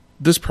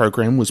This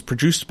program was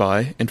produced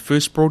by and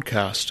first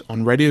broadcast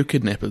on Radio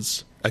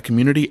Kidnappers, a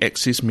community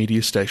access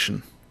media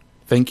station.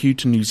 Thank you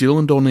to New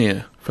Zealand On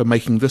Air for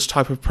making this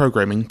type of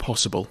programming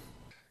possible.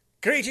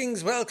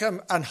 Greetings,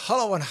 welcome, and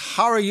hello, and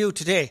how are you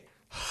today?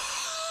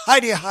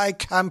 Hi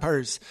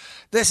campers.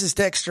 This is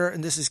Dexter,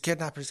 and this is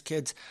Kidnappers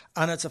Kids,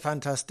 and it's a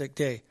fantastic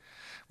day.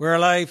 We're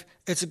alive,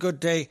 it's a good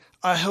day.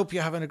 I hope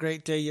you're having a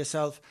great day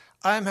yourself.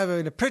 I'm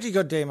having a pretty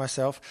good day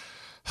myself.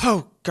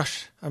 Oh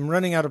gosh, I'm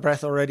running out of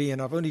breath already,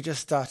 and I've only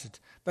just started.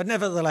 But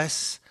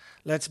nevertheless,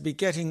 let's be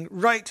getting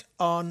right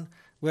on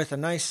with a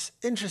nice,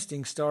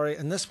 interesting story,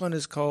 and this one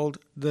is called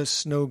The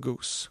Snow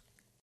Goose.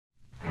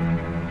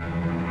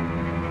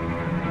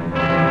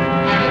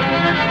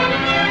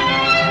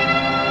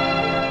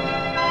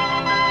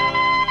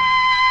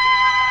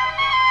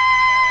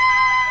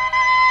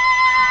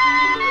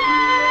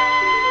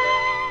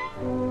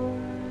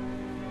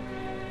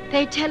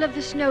 They tell of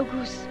the snow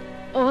goose,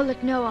 all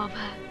that know of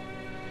her.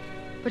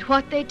 But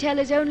what they tell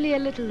is only a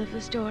little of the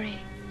story.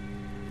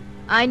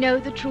 I know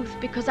the truth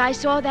because I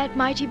saw that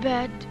mighty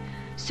bird,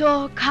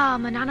 soar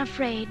calm and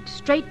unafraid,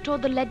 straight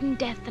toward the leaden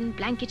death and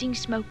blanketing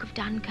smoke of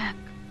Dunkirk.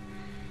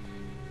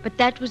 But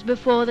that was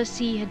before the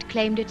sea had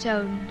claimed its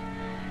own,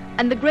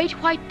 and the great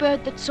white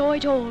bird that saw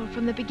it all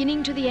from the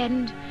beginning to the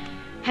end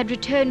had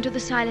returned to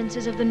the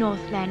silences of the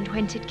Northland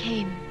whence it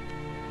came.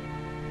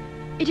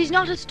 It is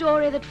not a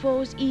story that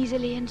falls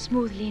easily and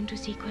smoothly into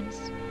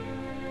sequence,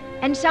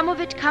 and some of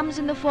it comes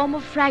in the form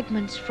of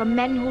fragments from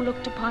men who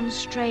looked upon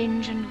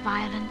strange and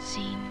violent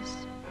scenes.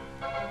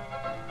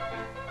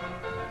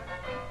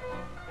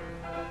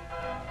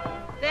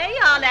 There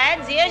you are,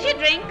 lads. Here's your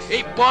drinks.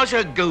 It was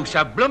a goose,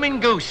 a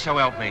blooming goose, so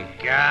help me.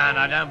 God,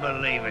 I don't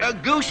believe it. A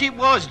goose it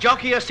was.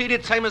 Jockey has seen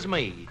it same as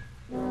me.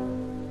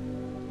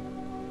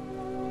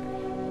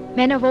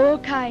 Men of all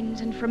kinds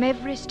and from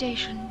every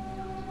station.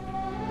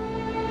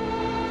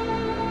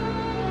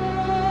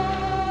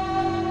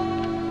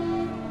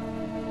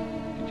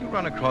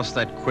 Run across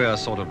that queer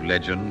sort of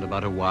legend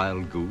about a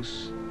wild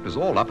goose? It was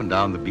all up and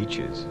down the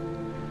beaches.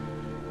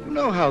 You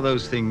know how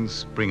those things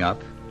spring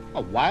up? A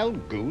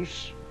wild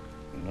goose?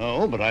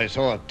 No, but I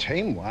saw a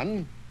tame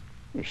one.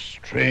 A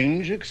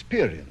strange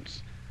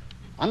experience.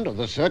 Under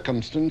the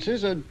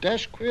circumstances, a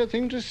dash queer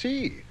thing to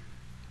see.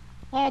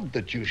 Odd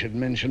that you should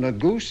mention a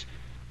goose.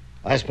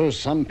 I suppose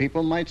some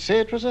people might say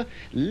it was a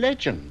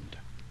legend.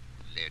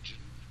 Legend?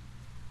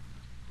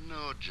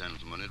 No,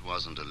 gentlemen, it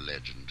wasn't a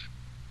legend.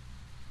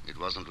 It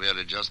wasn't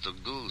really just a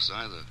goose,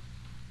 either.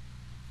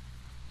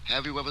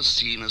 Have you ever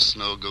seen a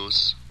snow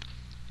goose?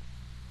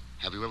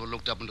 Have you ever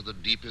looked up into the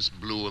deepest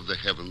blue of the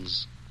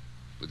heavens,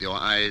 with your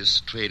eyes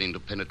straining to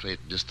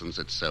penetrate distance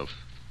itself?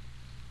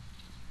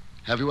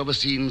 Have you ever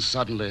seen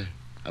suddenly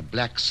a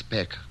black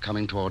speck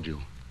coming toward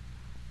you?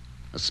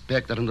 A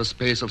speck that in the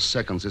space of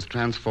seconds is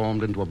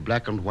transformed into a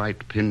black and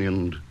white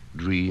pinioned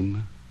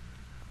dream?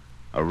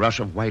 A rush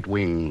of white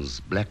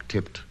wings,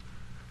 black-tipped,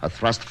 a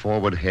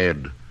thrust-forward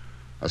head,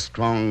 a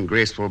strong,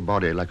 graceful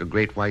body like a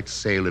great white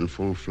sail in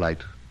full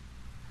flight.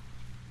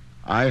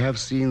 I have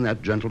seen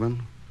that,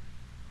 gentlemen.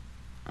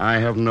 I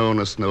have known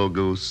a snow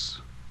goose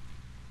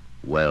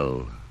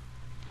well.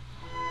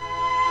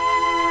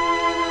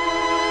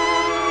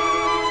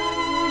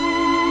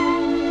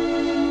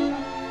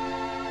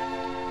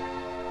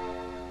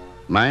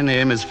 My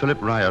name is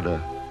Philip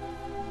Ryder.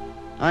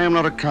 I am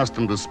not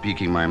accustomed to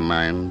speaking my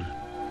mind,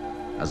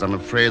 as I'm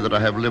afraid that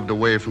I have lived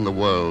away from the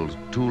world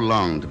too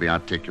long to be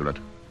articulate.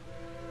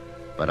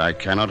 But I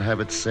cannot have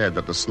it said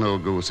that the snow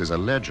goose is a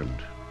legend.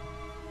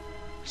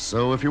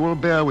 So if you will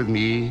bear with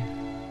me,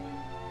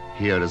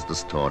 here is the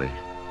story.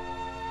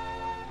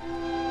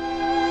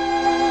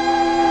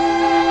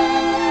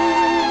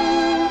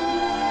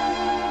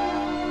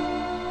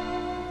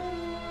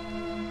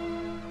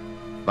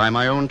 By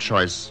my own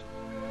choice,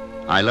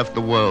 I left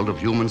the world of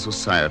human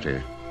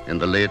society in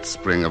the late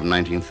spring of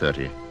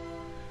 1930.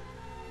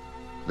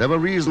 There were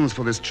reasons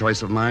for this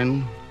choice of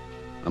mine,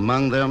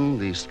 among them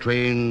the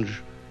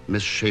strange,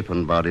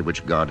 misshapen body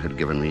which God had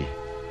given me.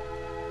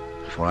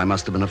 For I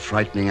must have been a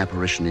frightening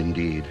apparition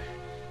indeed.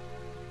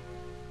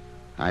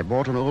 I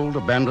bought an old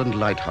abandoned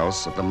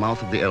lighthouse at the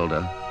mouth of the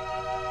Elder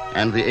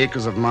and the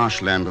acres of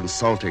marshland and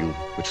salting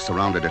which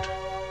surrounded it.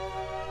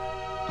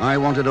 I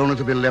wanted only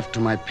to be left to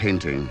my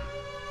painting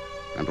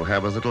and to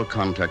have as little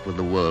contact with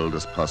the world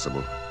as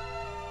possible.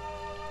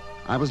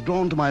 I was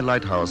drawn to my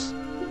lighthouse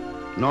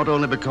not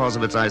only because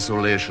of its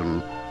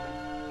isolation,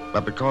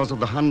 but because of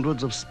the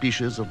hundreds of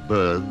species of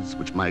birds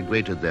which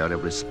migrated there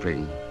every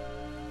spring.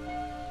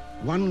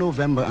 One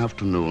November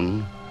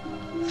afternoon,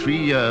 3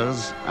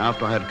 years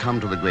after I had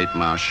come to the Great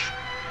Marsh,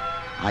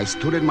 I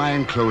stood in my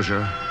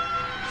enclosure,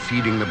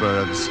 feeding the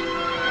birds.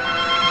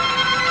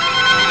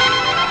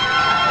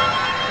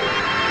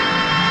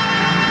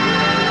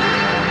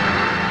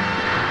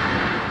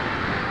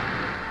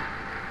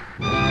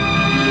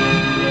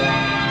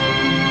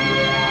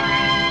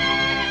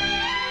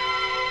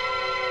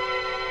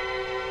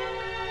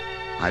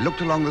 I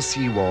looked along the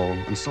seawall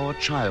and saw a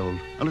child,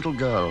 a little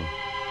girl.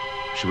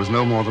 She was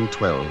no more than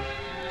 12,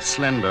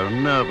 slender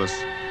and nervous,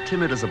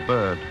 timid as a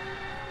bird,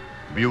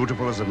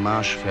 beautiful as a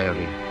marsh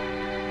fairy.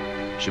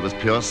 She was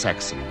pure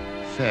Saxon,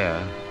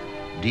 fair,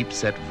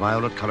 deep-set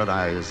violet-colored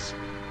eyes,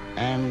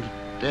 and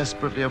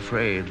desperately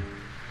afraid.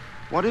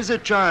 What is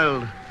it,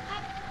 child?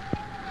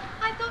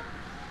 I thought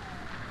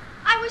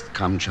I was...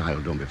 Come,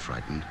 child, don't be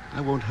frightened.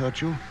 I won't hurt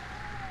you.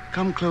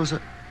 Come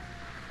closer.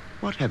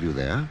 What have you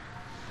there?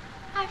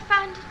 I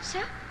found it,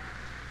 sir.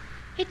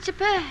 It's a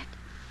bird.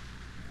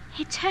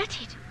 It's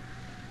hurted.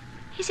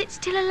 Is it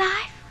still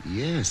alive?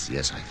 Yes,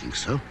 I think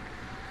so.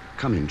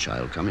 Come in,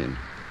 child, come in.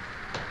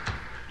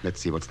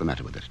 Let's see what's the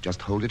matter with it.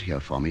 Just hold it here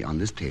for me on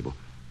this table.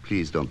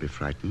 Please don't be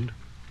frightened.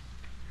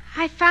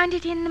 I found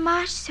it in the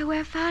marsh, sir,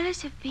 where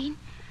fowlers have been.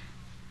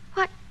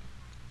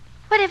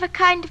 Whatever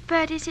kind of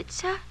bird is it,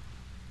 sir?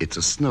 It's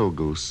a snow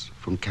goose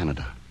from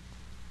Canada.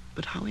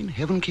 But how in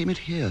heaven came it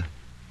here?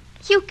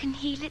 You can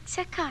heal it,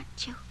 sir,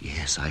 can't you?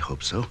 Yes, I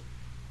hope so.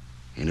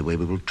 Anyway,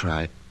 we will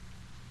try.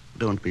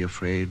 Don't be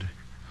afraid.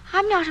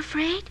 I'm not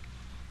afraid.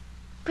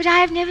 But I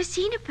have never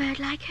seen a bird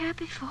like her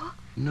before.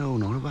 No,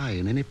 nor have I,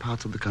 in any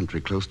parts of the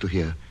country close to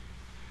here.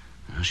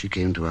 She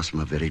came to us from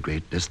a very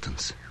great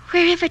distance.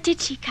 Wherever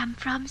did she come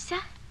from, sir?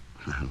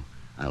 Well,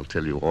 I'll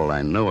tell you all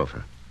I know of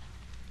her.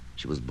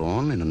 She was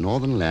born in a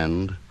northern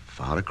land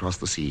far across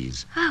the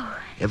seas. Oh.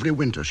 Every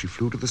winter she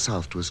flew to the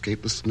south to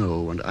escape the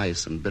snow and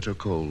ice and bitter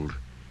cold.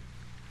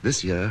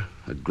 This year,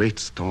 a great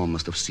storm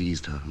must have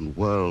seized her and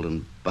whirled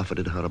and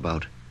buffeted her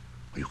about.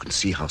 You can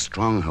see how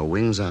strong her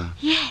wings are.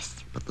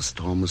 Yes. But the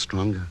storm was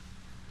stronger.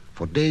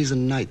 For days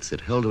and nights it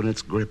held her in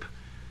its grip,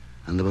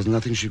 and there was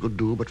nothing she could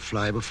do but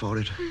fly before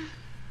it.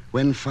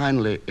 When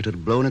finally it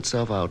had blown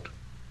itself out,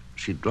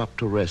 she dropped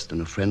to rest in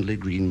a friendly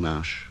green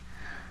marsh,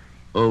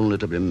 only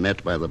to be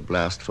met by the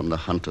blast from the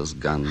hunter's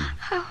gun.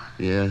 Oh.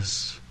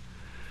 Yes,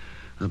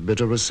 a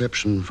bitter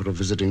reception for a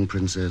visiting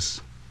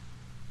princess.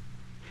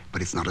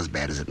 But it's not as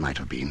bad as it might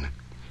have been.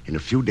 In a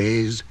few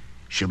days,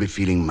 she'll be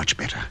feeling much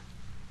better.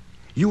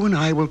 You and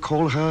I will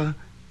call her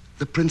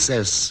the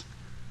princess,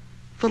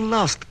 the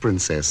lost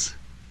princess.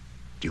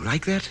 Do you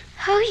like that?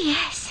 Oh,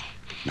 yes.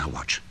 Now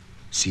watch.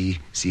 See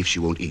if she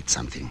won't eat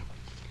something.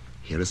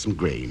 Here is some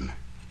grain.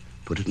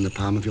 Put it in the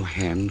palm of your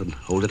hand and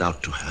hold it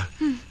out to her.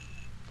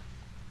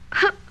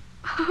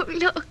 Oh,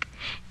 look.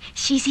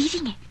 She's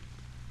eating it.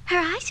 Her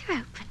eyes are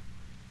open.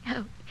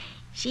 Oh,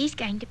 she's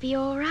going to be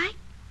all right.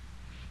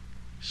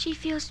 She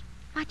feels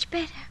much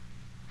better.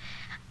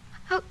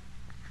 Oh,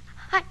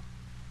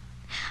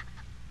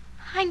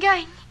 I'm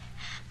going.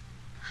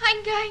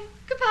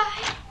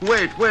 Goodbye.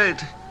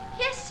 Wait.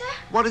 Yes, sir?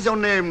 What is your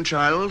name,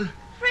 child?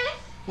 Frith.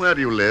 Where do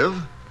you live?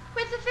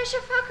 With the fisher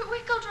folk at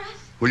Wickledress.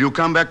 Will you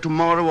come back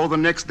tomorrow or the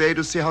next day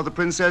to see how the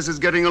princess is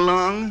getting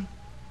along?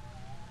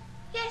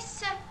 Yes,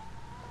 sir.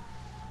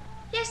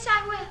 Yes,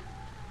 I will.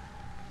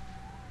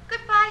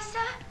 Goodbye,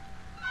 sir.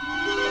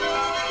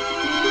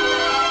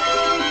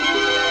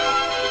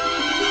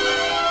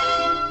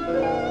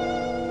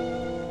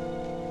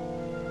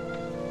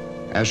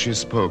 As she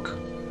spoke,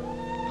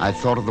 I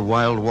thought of the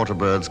wild water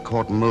birds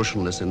caught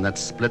motionless in that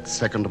split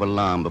second of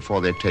alarm before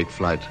they take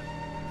flight.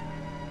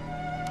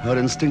 Her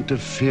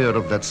instinctive fear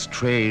of that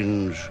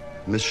strange,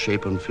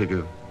 misshapen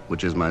figure,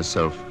 which is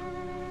myself,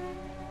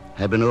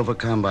 had been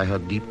overcome by her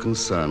deep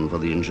concern for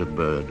the injured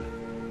bird.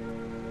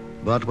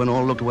 But when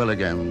all looked well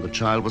again, the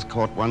child was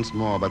caught once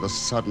more by the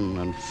sudden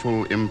and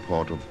full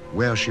import of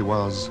where she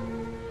was,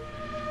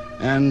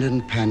 and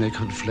in panic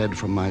had fled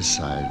from my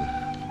side.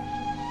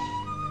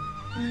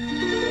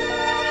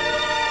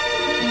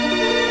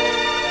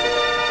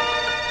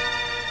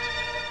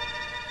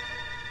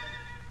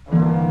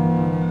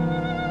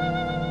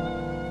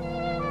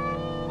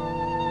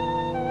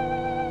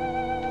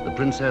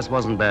 The princess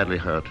wasn't badly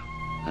hurt,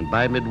 and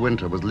by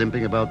midwinter was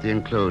limping about the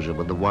enclosure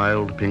with the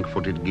wild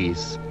pink-footed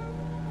geese.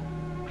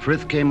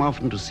 Frith came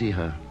often to see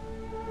her,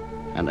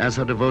 and as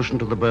her devotion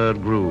to the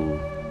bird grew,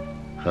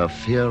 her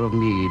fear of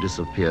me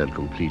disappeared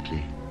completely.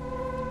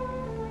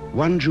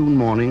 One June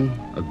morning,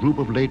 a group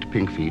of late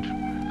pinkfeet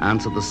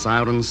answered the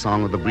siren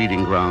song of the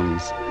breeding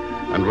grounds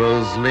and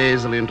rose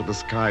lazily into the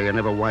sky in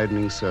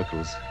ever-widening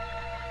circles.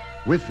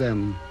 With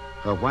them,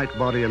 her white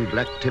body and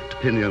black-tipped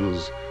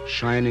pinions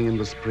shining in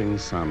the spring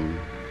sun,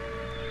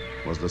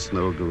 was the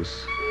snow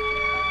goose.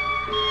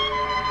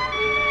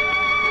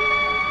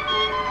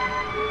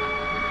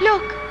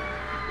 Look,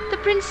 the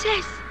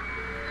princess.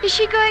 Is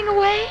she going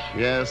away?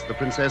 Yes, the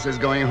princess is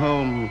going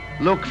home.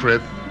 Look,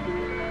 Frith.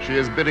 She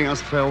is bidding us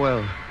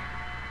farewell.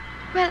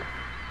 Well,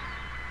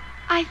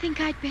 I think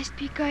I'd best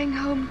be going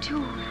home,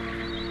 too.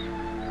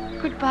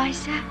 Goodbye,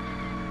 sir.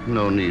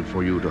 No need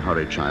for you to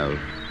hurry, child.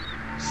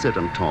 Sit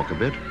and talk a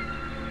bit.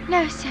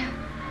 No, sir.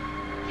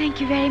 Thank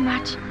you very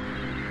much.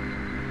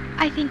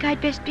 I think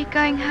I'd best be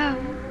going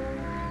home.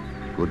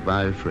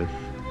 Goodbye, Frith.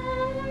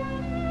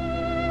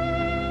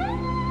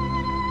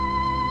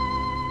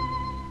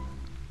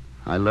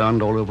 I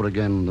learned all over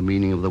again the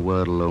meaning of the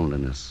word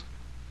loneliness.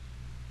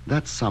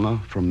 That summer,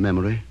 from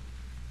memory,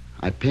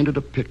 I painted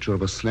a picture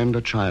of a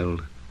slender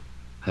child,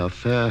 her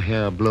fair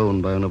hair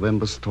blown by a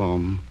November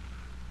storm,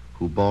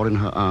 who bore in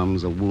her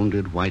arms a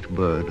wounded white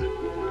bird,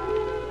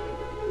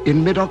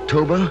 In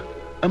mid-October,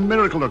 a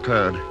miracle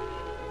occurred.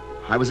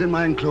 I was in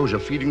my enclosure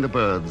feeding the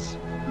birds.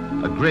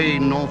 A grey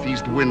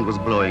northeast wind was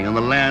blowing, and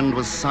the land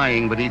was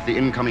sighing beneath the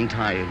incoming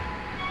tide.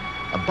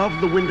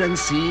 Above the wind and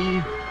sea,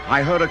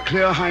 I heard a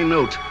clear high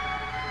note.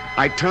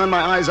 I turned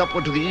my eyes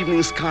upward to the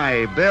evening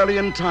sky, barely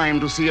in time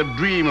to see a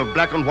dream of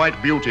black and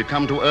white beauty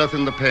come to earth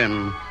in the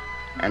pen,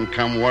 and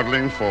come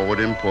waddling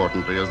forward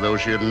importantly as though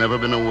she had never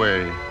been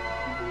away.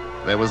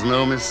 There was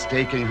no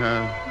mistaking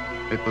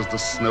her. It was the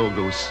snow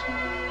goose.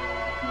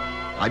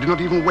 I did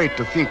not even wait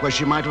to think where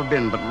she might have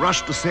been, but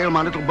rushed to sail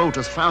my little boat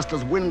as fast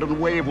as wind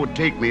and wave would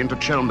take me into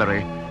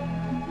Chelmsbury,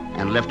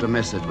 and left a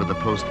message with the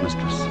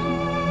postmistress.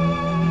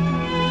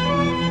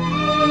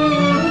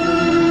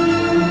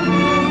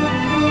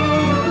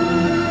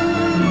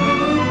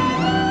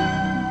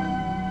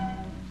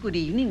 Good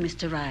evening,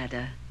 Mr.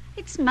 Ryder.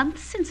 It's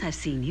months since I've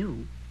seen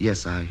you.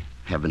 Yes, I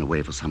have been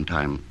away for some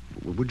time.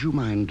 Would you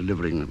mind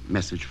delivering a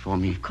message for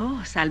me? Of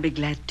course, I'll be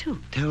glad to.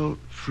 Tell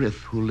Frith,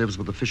 who lives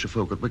with the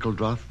fisherfolk at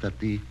Wickledroth, that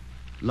the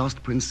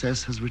lost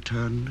princess has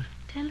returned.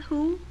 Tell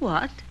who?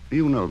 What?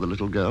 You know the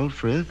little girl,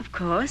 Frith. Of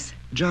course.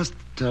 Just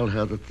tell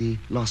her that the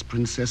lost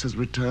princess has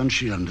returned.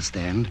 She'll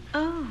understand.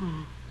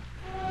 Oh.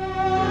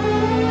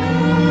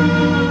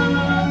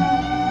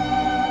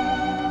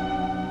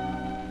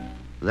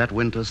 That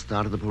winter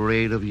started the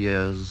parade of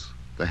years,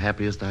 the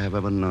happiest I have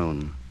ever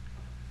known.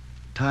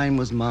 Time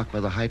was marked by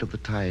the height of the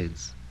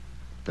tides,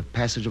 the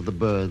passage of the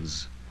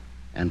birds,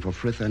 and for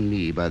Frith and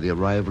me by the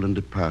arrival and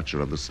departure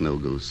of the snow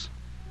goose.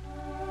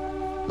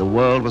 The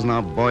world was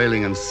now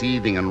boiling and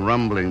seething and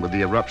rumbling with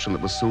the eruption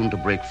that was soon to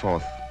break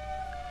forth.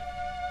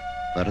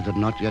 But it had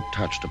not yet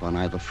touched upon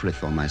either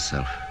Frith or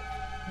myself.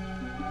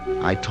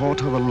 I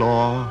taught her the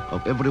law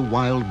of every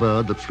wild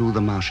bird that flew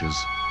the marshes.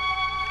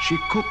 She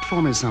cooked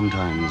for me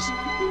sometimes,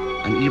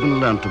 and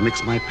even learned to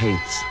mix my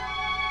paints.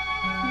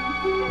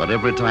 But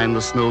every time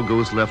the snow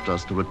goose left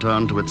us to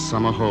return to its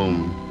summer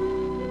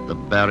home, the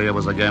barrier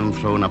was again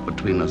thrown up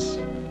between us,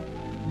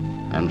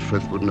 and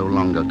Frith would no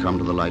longer come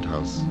to the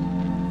lighthouse.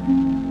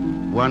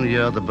 One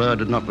year the bird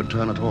did not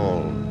return at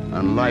all,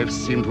 and life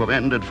seemed to have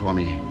ended for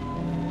me.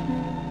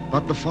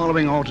 But the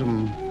following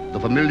autumn, the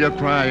familiar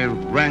cry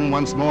rang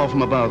once more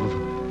from above,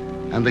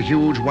 and the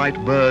huge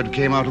white bird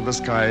came out of the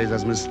skies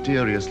as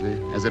mysteriously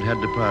as it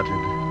had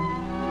departed.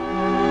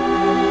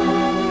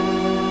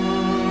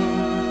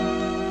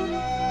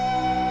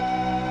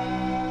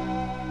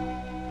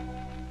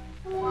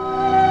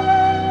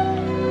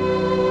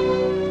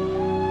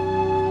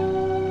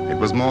 It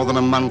was more than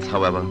a month,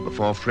 however,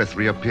 before Frith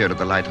reappeared at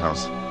the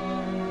lighthouse.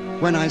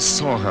 When I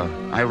saw her,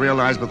 I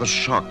realized with a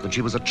shock that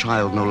she was a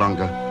child no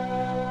longer.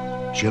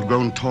 She had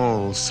grown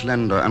tall,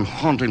 slender, and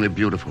hauntingly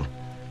beautiful.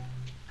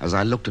 As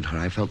I looked at her,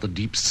 I felt the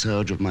deep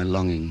surge of my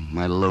longing,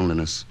 my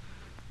loneliness,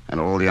 and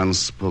all the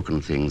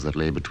unspoken things that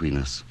lay between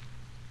us.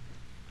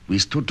 We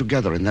stood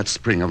together in that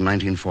spring of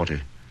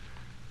 1940.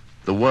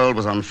 The world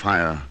was on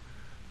fire.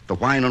 The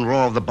whine and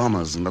roar of the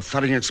bombers and the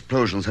thudding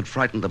explosions had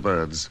frightened the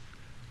birds.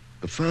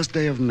 The first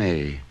day of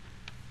May,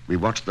 we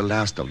watched the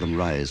last of them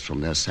rise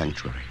from their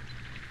sanctuary.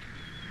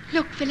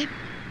 Look, Philip.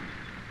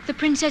 The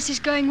princess is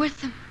going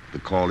with them. The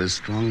call is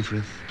strong,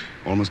 Frith.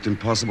 Almost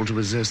impossible to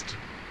resist.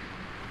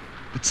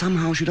 But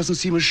somehow she doesn't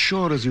seem as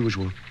sure as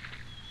usual.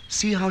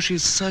 See how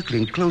she's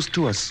circling close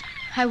to us.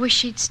 I wish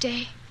she'd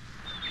stay.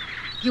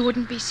 You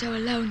wouldn't be so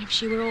alone if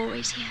she were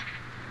always here.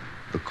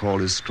 The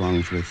call is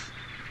strong, Frith,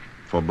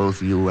 for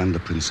both you and the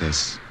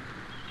princess.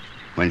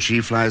 When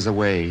she flies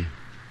away,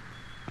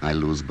 I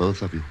lose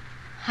both of you.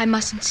 I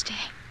mustn't stay.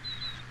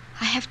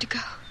 I have to go.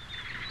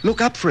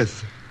 Look up,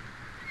 Frith.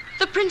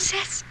 The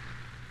princess.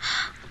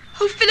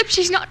 Oh, Philip,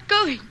 she's not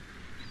going.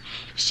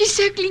 She's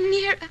circling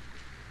nearer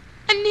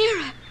and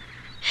nearer.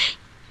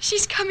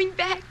 She's coming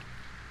back.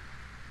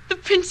 The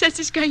princess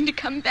is going to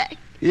come back.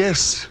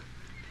 Yes,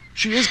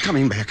 she is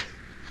coming back.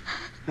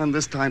 And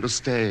this time to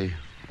stay,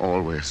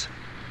 always.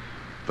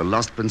 The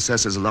lost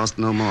princess is lost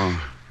no more.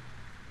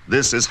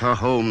 This is her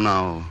home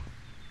now,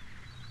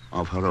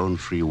 of her own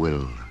free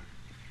will.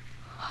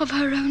 Of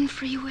her own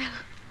free will.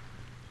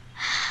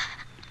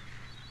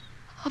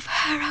 Of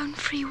her own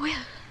free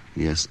will.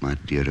 Yes, my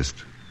dearest.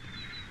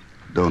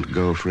 Don't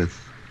go,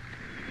 Frith.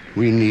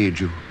 We need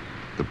you,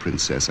 the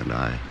princess and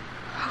I.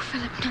 Oh,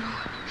 Philip, no.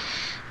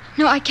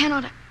 No, I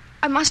cannot.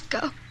 I must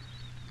go.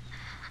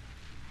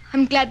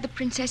 I'm glad the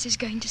princess is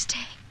going to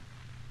stay.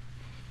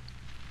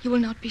 You will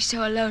not be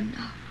so alone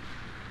now.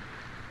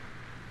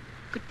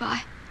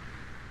 Goodbye.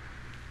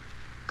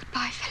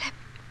 Goodbye, Philip.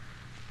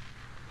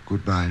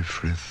 Goodbye,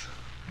 Frith.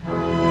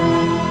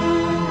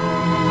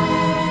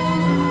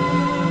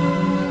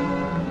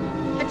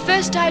 At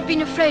first I had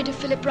been afraid of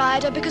Philip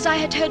Ryder because I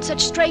had heard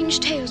such strange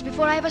tales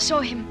before I ever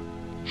saw him.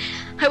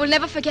 I will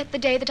never forget the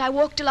day that I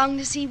walked along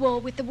the sea wall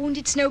with the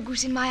wounded snow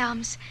goose in my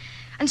arms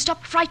and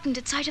stopped frightened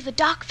at sight of the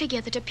dark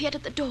figure that appeared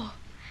at the door.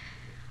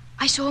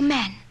 I saw a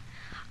man,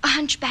 a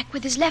hunchback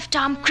with his left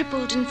arm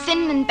crippled and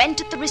thin and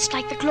bent at the wrist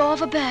like the claw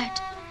of a bird.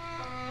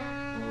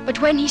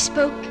 But when he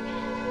spoke,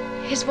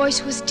 his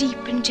voice was deep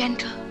and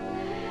gentle,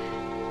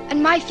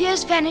 And my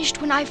fears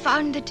vanished when I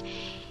found that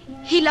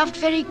he loved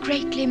very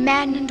greatly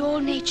man and all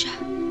nature.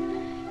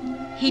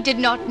 He did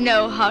not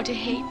know how to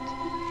hate.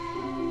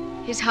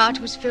 His heart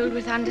was filled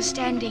with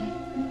understanding.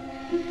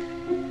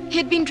 He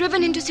had been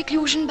driven into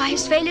seclusion by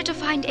his failure to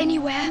find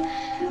anywhere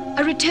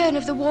a return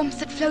of the warmth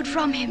that flowed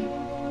from him.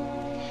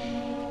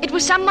 It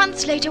was some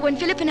months later when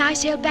Philip and I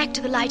sailed back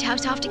to the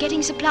lighthouse after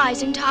getting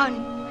supplies in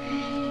town.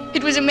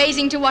 It was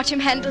amazing to watch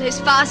him handle his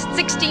fast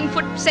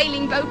 16-foot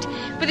sailing boat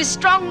with his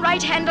strong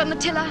right hand on the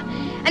tiller,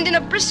 and in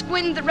a brisk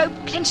wind the rope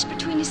clenched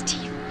between his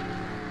teeth.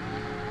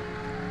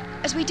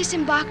 As we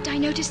disembarked, I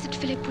noticed that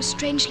Philip was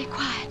strangely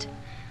quiet.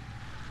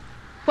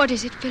 What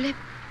is it, Philip?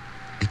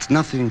 It's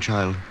nothing,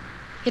 child.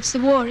 It's the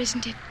war,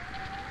 isn't it?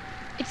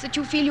 It's that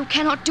you feel you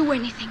cannot do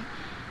anything,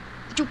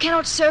 that you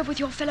cannot serve with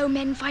your fellow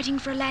men fighting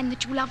for a land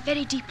that you love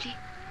very deeply.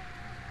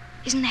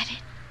 Isn't that it?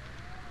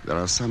 There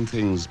are some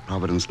things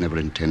Providence never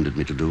intended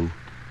me to do.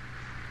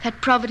 That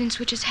Providence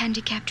which has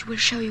handicapped you will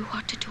show you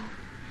what to do.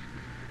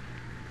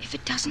 If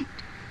it doesn't,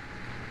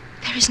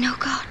 there is no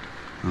God.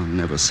 I'll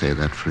never say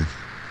that, Frith.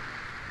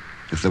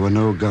 If there were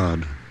no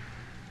God,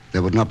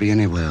 there would not be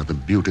anywhere the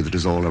beauty that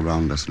is all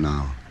around us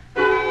now.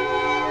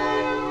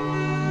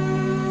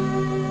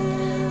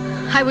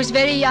 I was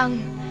very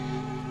young,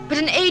 but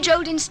an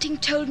age-old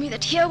instinct told me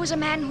that here was a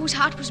man whose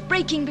heart was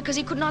breaking because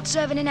he could not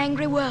serve in an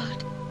angry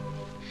world.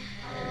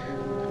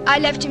 I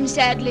left him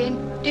sadly,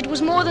 and it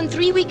was more than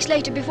 3 weeks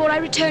later before I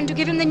returned to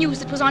give him the news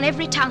that was on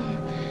every tongue,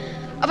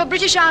 of a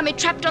British army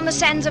trapped on the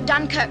sands of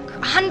Dunkirk,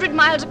 100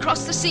 miles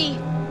across the sea.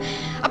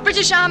 A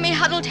British army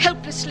huddled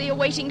helplessly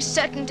awaiting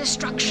certain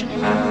destruction.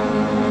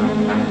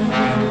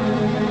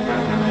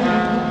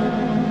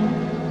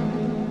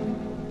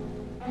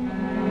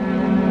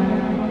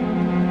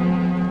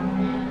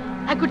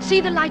 I could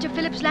see the light of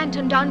Philip's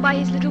lantern down by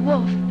his little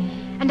wharf,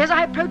 and as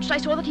I approached I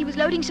saw that he was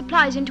loading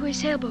supplies into his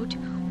sailboat,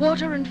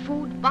 water and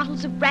food,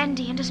 bottles of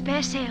brandy and a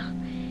spare sail.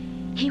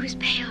 He was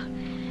pale,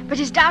 but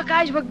his dark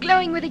eyes were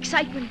glowing with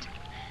excitement.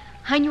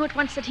 I knew at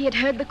once that he had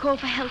heard the call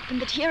for help,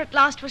 and that here at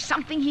last was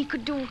something he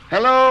could do.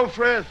 Hello,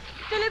 Frith.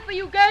 Philip, are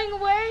you going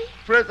away?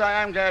 Frith,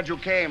 I am glad you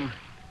came.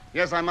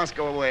 Yes, I must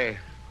go away.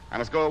 I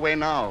must go away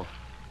now.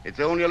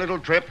 It's only a little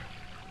trip.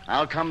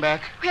 I'll come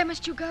back. Where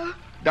must you go?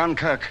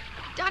 Dunkirk.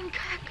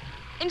 Dunkirk?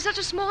 In such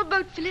a small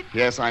boat, Philip?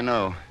 Yes, I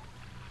know.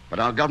 But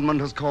our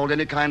government has called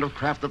any kind of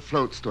craft that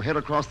floats to head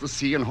across the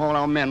sea and haul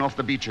our men off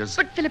the beaches.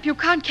 But, Philip, you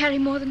can't carry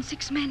more than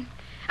 6 men.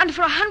 And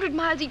for 100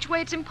 miles each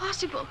way, it's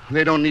impossible.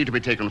 They don't need to be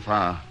taken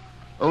far.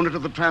 Only to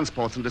the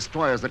transports and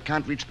destroyers that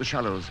can't reach the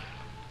shallows.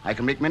 I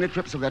can make many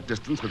trips of that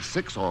distance with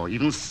 6 or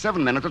even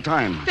 7 men at a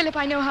time. Philip,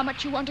 I know how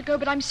much you want to go,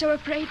 but I'm so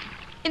afraid.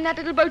 In that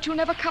little boat, you'll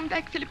never come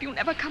back, Philip. You'll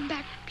never come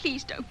back.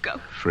 Please don't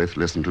go. Frith,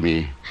 listen to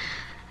me.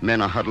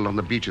 Men are huddled on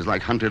the beaches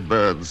like hunted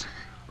birds.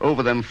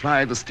 Over them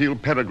fly the steel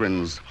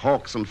peregrines,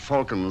 hawks and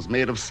falcons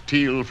made of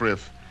steel,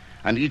 Frith,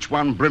 and each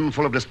one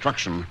brimful of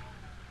destruction.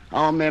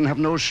 Our men have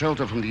no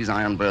shelter from these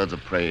iron birds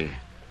of prey.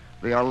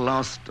 They are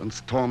lost and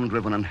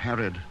storm-driven and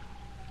harried,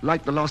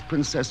 like the lost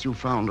princess you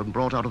found and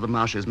brought out of the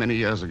marshes many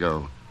years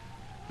ago.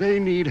 They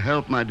need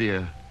help, my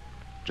dear,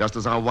 just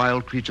as our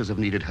wild creatures have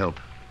needed help.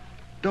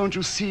 Don't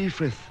you see,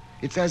 Frith?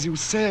 It's as you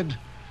said.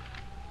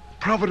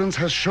 Providence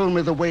has shown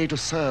me the way to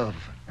serve.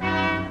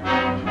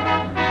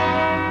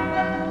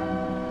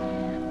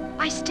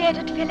 I stared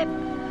at Philip.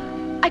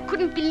 I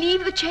couldn't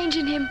believe the change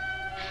in him.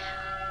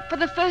 For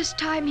the first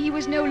time, he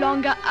was no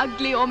longer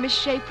ugly or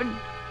misshapen,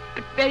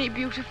 but very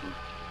beautiful.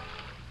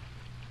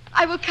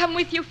 I will come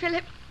with you,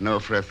 Philip. No,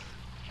 Frith.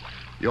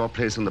 Your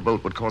place in the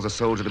boat would cause a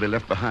soldier to be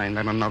left behind,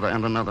 and another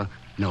and another.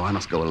 No, I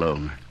must go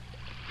alone.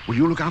 Will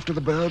you look after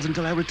the birds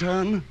until I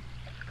return?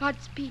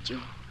 Godspeed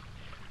you.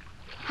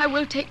 I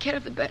will take care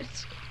of the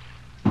birds.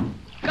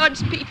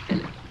 Godspeed,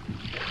 Philip.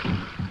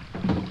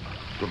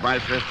 Goodbye,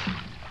 Frith.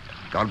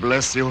 God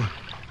bless you.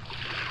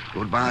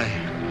 Goodbye.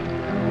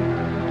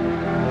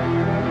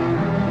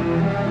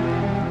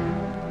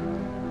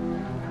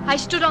 I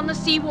stood on the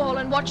seawall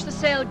and watched the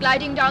sail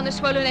gliding down the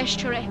swollen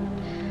estuary.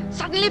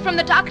 Suddenly, from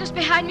the darkness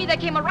behind me, there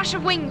came a rush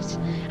of wings,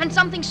 and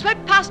something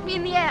swept past me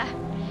in the air.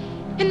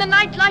 In the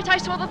night light, I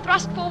saw the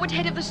thrust-forward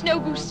head of the Snow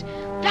Goose,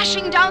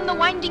 flashing down the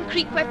winding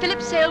creek where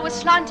Philip's sail was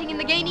slanting in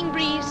the gaining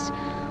breeze,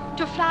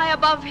 to fly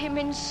above him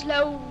in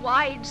slow,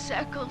 wide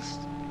circles.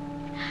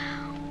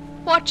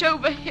 Watch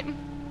over him.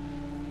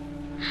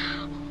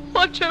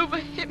 Watch over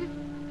him.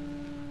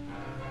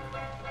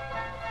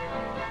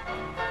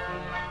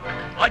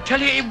 I tell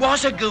you, it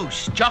was a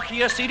goose. Jockey,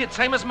 you seen it,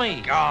 same as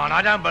me. God,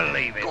 I don't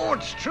believe it.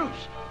 God's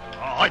truth.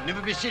 I'd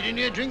never be sitting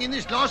here drinking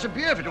this glass of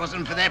beer if it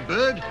wasn't for that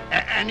bird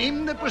and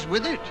him that was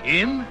with it.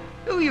 Him?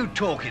 Who are you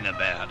talking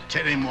about?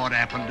 Tell him what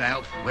happened,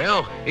 Alf.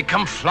 Well, it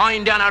come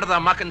flying down out of the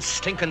muck and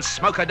stink and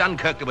smoke of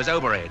Dunkirk that was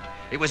overhead.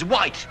 It was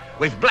white,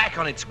 with black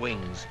on its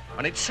wings,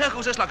 and it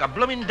circles us like a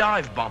bloomin'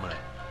 dive bomber.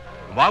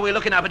 And while we're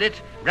looking up at it,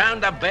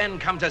 round the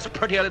bend comes as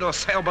pretty a little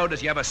sailboat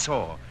as you ever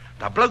saw.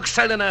 The bloke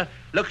sailing her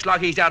looks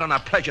like he's out on a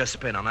pleasure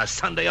spin on a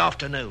Sunday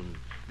afternoon.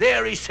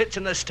 There he sits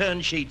in the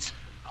stern sheets,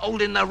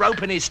 holding the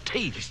rope in his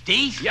teeth. His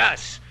teeth?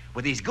 Yes,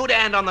 with his good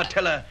hand on the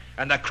tiller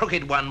and the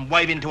crooked one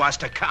waving to us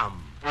to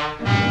come.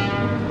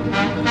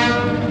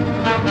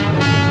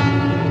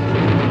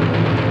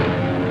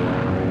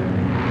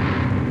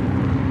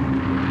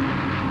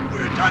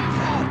 We're done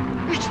for.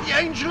 It's the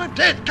angel of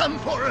death come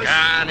for us.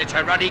 And it's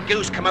a ruddy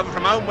goose come over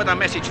from home with a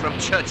message from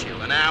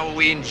Churchill, and how are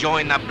we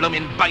enjoying the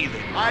bloomin'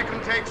 bathing? I can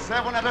take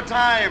 7 at a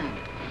time.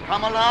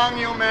 Come along,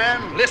 you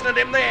men. Listen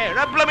to him there,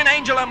 a bloomin'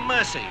 angel of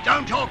mercy.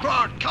 Don't talk,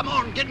 Rod. Come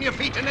on, get on your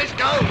feet and let's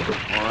go.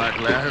 All right,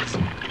 lads.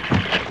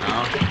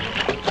 Now,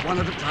 1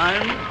 at a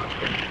time.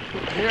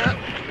 Here,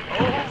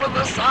 over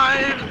the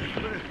side.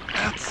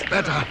 That's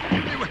better.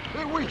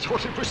 We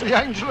thought it was the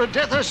angel of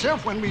death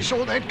herself when we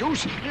saw that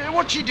goose.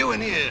 What's she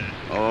doing here?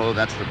 Oh,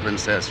 that's the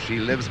princess. She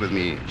lives with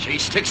me. She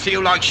sticks to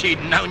you like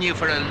she'd known you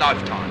for a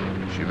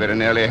lifetime. She very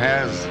nearly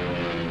has.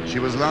 She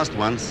was lost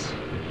once.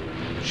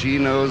 She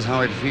knows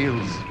how it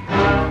feels.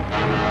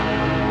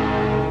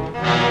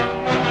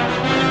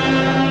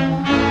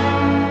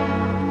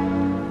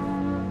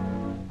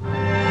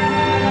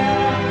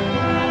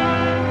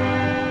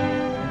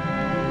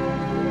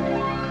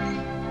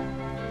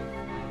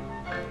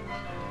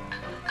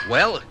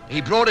 Well,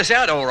 he brought us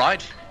out all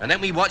right, and then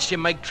we watched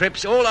him make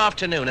trips all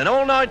afternoon and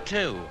all night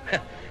too.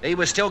 He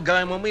was still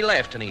going when we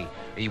left, and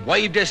he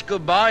waved us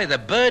goodbye, the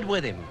bird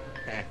with him.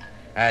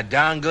 A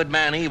darn good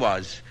man he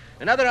was.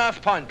 Another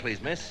half pint,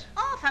 please, miss.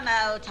 Half a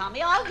mo,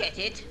 Tommy, I'll get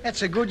it.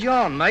 That's a good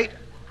yarn, mate.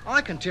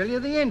 I can tell you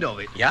the end of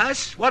it.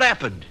 Yes? What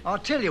happened? I'll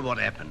tell you what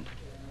happened.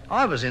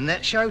 I was in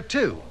that show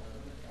too.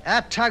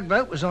 Our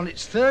tugboat was on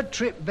its 3rd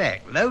trip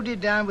back,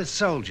 loaded down with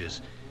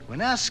soldiers,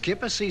 when our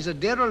skipper sees a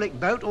derelict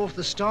boat off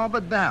the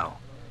starboard bow.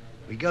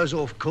 We goes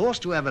off course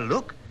to have a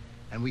look,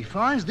 and we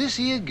finds this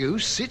here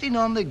goose sitting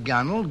on the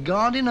gunwale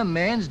guarding a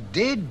man's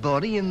dead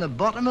body in the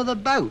bottom of the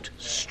boat.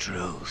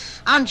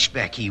 Struth.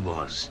 Hunchback he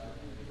was.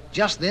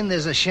 Just then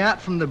there's a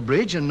shout from the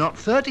bridge, and not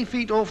 30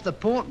 feet off the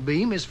port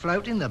beam is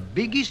floating the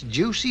biggest,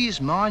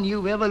 juiciest mine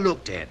you've ever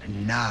looked at.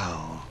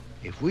 Now,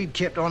 if we'd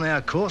kept on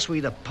our course,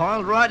 we'd have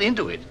piled right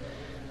into it.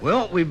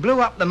 Well, we blew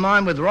up the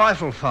mine with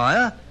rifle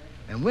fire,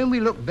 and when we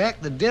looked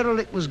back, the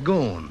derelict was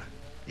gone.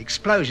 The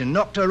explosion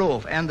knocked her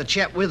off, and the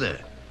chap with her.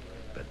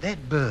 But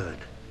that bird,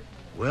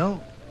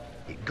 well,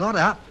 it got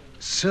up,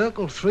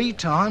 circled 3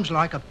 times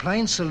like a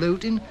plane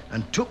saluting,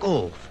 and took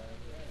off.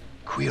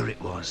 Queer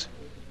it was.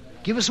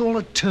 Give us all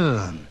a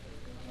turn.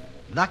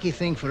 Lucky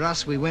thing for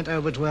us, we went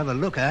over to have a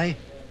look, eh?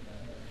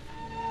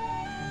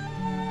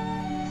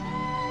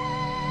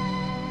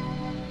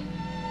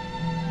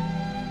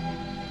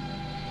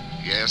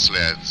 Yes,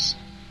 lads.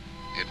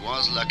 It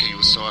was lucky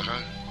you saw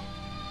her.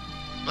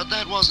 But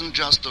that wasn't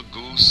just a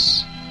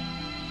goose.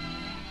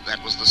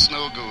 That was the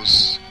snow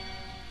goose,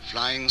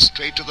 flying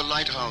straight to the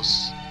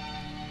lighthouse,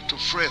 to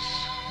Frith,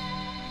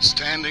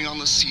 standing on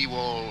the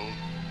seawall,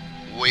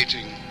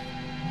 waiting.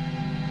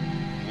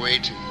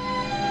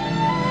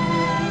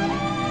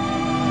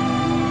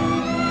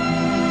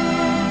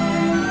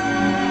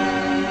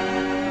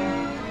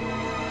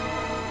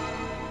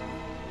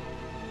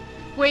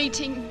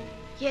 Waiting,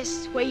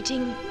 yes,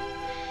 waiting.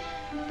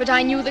 But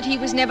I knew that he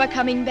was never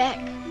coming back.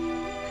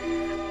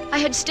 I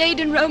had stayed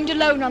and roamed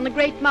alone on the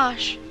great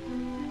marsh.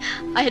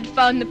 I had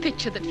found the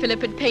picture that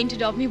Philip had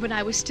painted of me when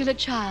I was still a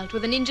child,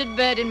 with an injured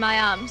bird in my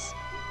arms.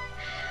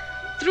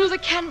 Through the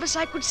canvas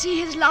I could see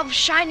his love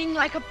shining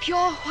like a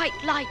pure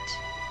white light.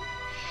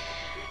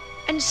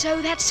 And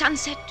so that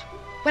sunset,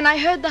 when I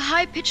heard the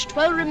high-pitched,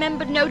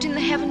 well-remembered note in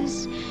the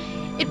heavens,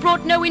 it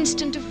brought no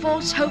instant of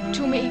false hope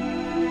to me.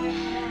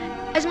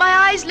 As my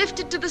eyes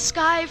lifted to the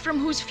sky from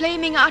whose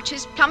flaming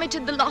arches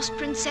plummeted the lost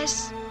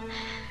princess,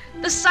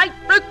 the sight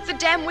broke the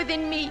dam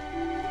within me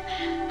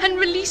and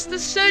released the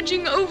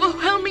surging,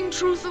 overwhelming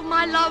truth of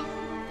my love.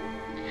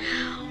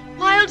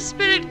 Wild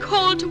spirit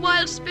called to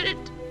wild spirit,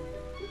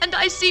 and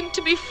I seemed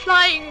to be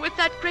flying with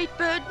that great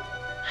bird,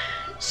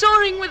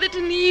 soaring with it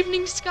in the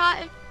evening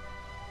sky,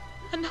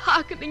 and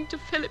hearkening to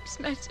Philip's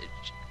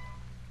message.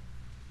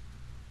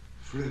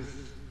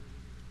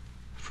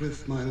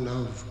 Frith, my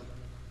love.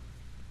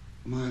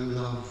 My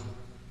love.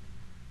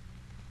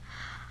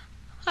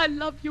 I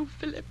love you,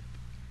 Philip.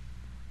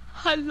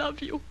 I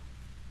love you.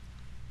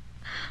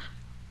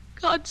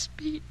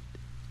 Godspeed.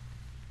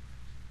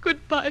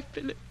 Goodbye,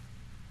 Philip.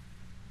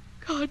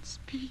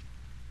 Godspeed.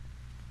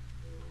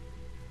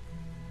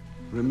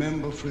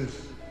 Remember,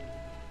 Frith,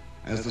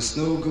 as the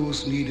snow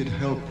goose needed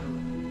help,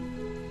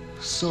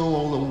 so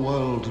all the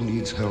world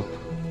needs help.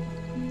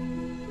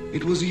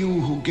 It was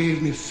you who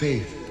gave me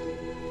faith,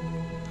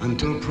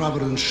 until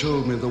Providence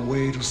showed me the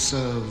way to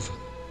serve.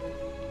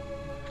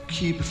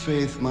 Keep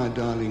faith, my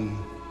darling.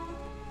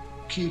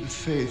 Keep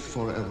faith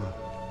forever.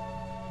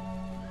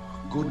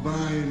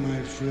 Goodbye,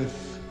 my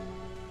Frith.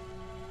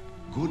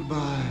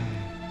 Goodbye.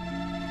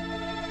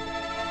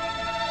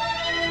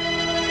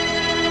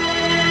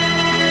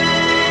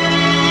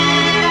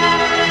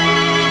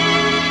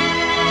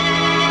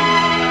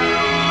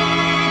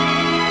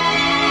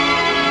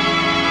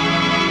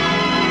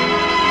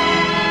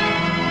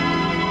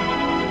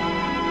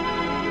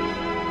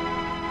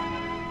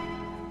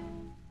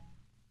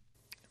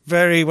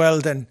 Very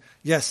well then.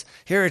 Yes,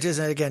 here it is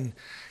again.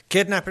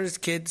 Kidnappers,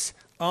 Kids,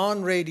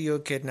 on Radio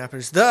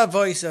Kidnappers, the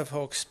voice of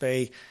Hawke's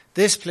Bay.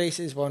 This place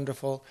is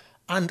wonderful,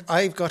 and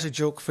I've got a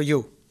joke for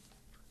you.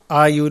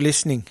 Are you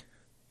listening?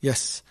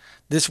 Yes,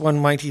 this one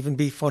might even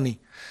be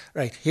funny.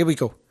 Right, here we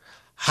go.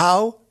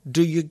 How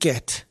do you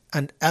get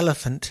an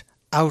elephant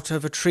out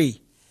of a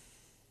tree?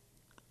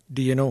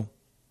 Do you know?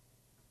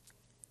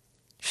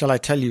 Shall I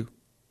tell you?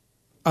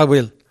 I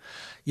will.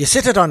 You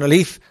sit it on a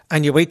leaf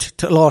and you wait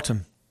till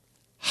autumn.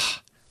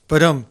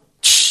 But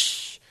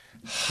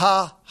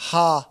ha,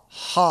 ha,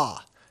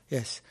 ha.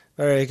 Yes,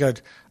 very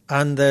good.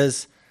 And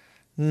there's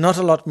not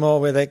a lot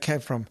more where they came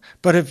from.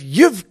 But if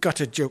you've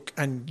got a joke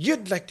and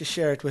you'd like to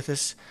share it with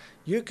us,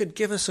 you could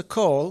give us a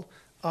call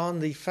on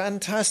the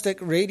fantastic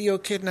Radio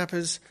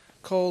Kidnappers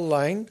call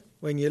line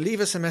when you leave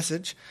us a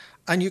message,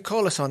 and you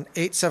call us on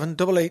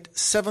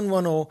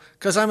 8788-710,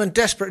 because I'm in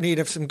desperate need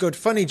of some good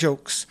funny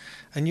jokes,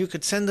 and you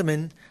could send them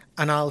in,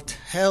 and I'll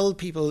tell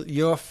people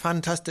your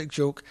fantastic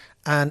joke,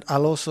 and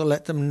I'll also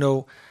let them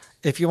know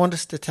if you want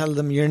us to tell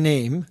them your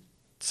name.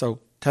 So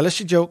tell us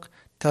your joke,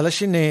 tell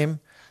us your name,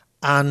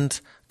 and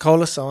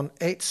call us on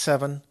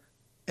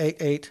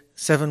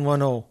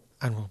 8788-710,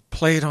 and we'll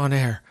play it on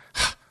air.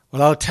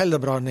 Well, I'll tell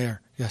them on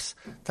air. Yes,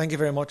 thank you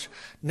very much.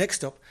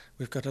 Next up,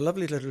 we've got a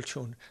lovely little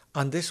tune,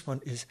 and this one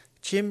is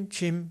Chim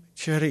Chim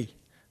Cherry,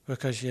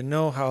 because you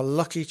know how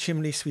lucky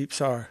chimney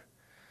sweeps are.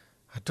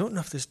 I don't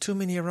know if there's too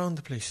many around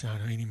the place now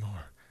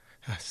anymore.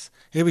 Yes,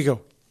 here we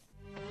go.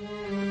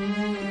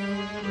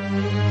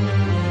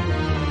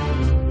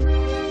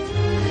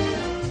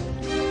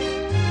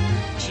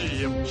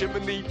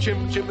 Chimney,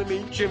 chim,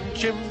 chimney, chim,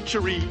 chim,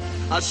 cherry.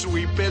 A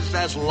sweep is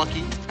as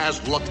lucky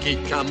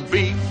can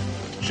be.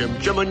 Chim,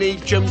 chimney,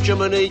 chim,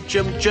 chimney,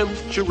 chim, chim,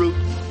 cheroo.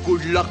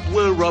 Good luck,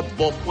 we're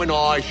above when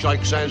I shake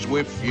hands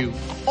with you.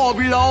 Or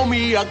blow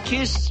me a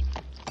kiss,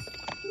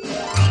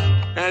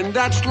 and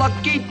that's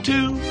lucky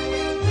too.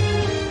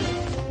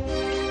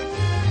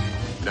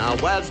 Now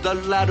as the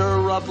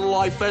ladder of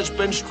life has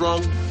been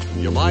strung,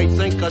 you might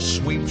think a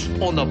sweep's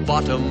on the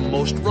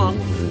bottommost rung.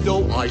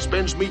 Though I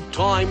spends me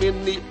time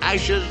in the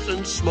ashes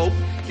and smoke,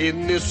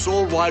 in this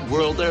all wide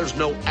world there's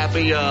no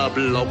happier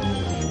bloke.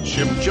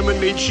 Chim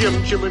chimney,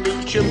 chim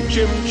chimney, chim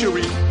chim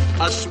cherry.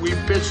 A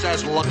sweep is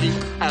as lucky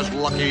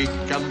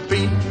can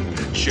be.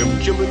 Chim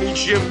chimney,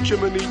 chim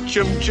chimney,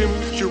 chim chim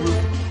cheroo.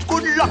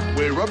 Good luck,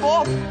 we're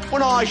above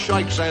when I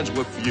shake hands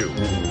with you.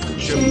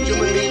 Chim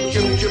chimney,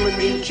 chim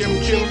chimney,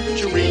 chim chim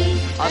cherry.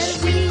 A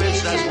sweep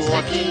is as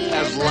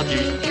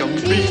lucky can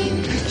be.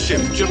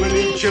 Chim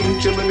chimney, chim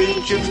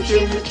chimney, chim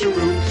chim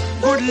cheroo.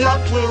 Good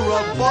luck,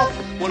 we're above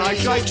when I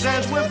shake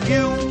hands with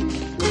you.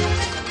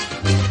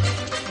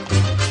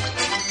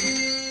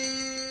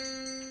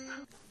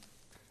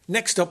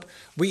 Next up,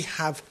 we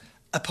have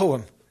a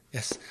poem.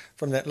 Yes,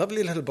 from that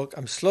lovely little book.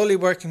 I'm slowly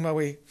working my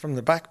way from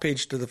the back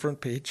page to the front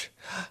page.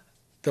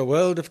 The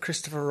World of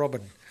Christopher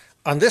Robin.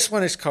 And this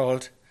one is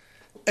called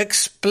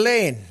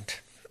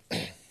Explained.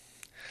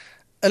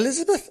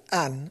 Elizabeth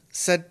Ann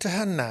said to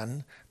her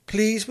Nan,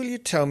 "Please will you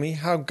tell me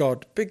how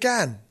God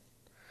began?"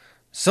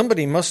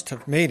 Somebody must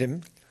have made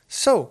him.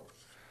 So,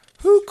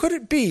 who could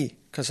it be?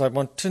 'Cause I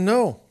want to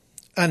know.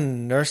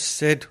 And Nurse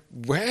said,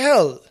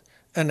 "Well."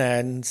 And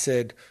Ann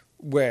said,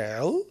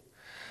 "Well,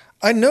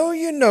 I know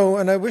you know,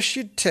 and I wish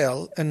you'd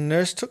tell." And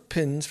Nurse took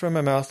pins from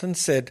her mouth and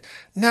said,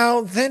 "Now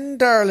then,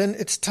 darling,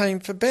 it's time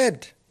for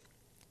bed."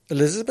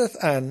 Elizabeth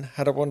Ann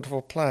had a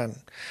wonderful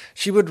plan.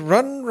 She would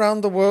run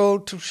round the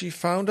world till she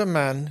found a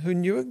man who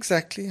knew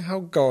exactly how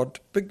God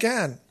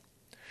began.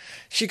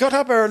 She got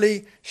up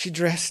early, she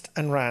dressed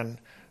and ran,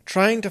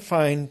 trying to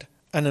find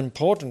an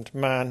important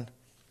man.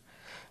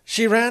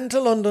 She ran to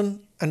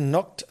London and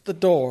knocked at the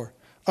door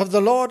of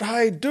the Lord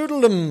High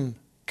Doodledom,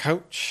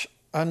 couch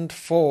and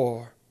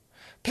four.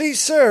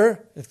 "Please, sir,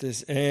 if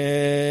there's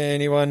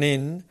anyone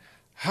in,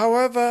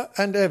 however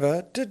and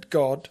ever did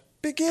God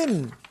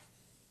begin?"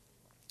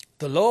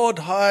 The Lord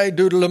High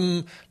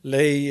Doodledom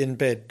lay in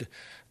bed,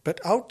 but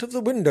out of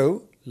the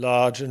window,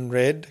 large and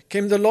red,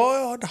 came the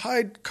Lord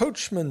High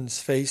Coachman's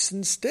face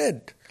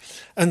instead.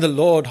 And the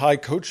Lord High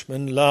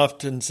Coachman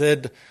laughed and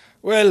said,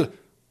 "Well,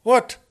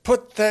 what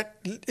put that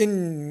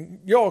in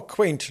your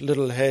quaint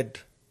little head?"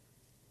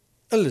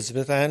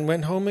 Elizabeth Ann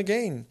went home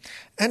again,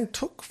 and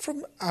took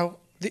from out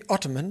the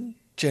ottoman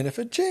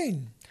Jennifer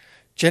Jane.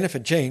 "Jennifer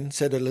Jane,"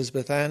 said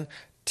Elizabeth Ann,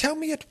 "tell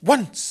me at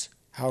once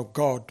how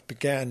God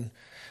began."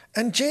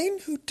 And Jane,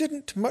 who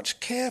didn't much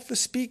care for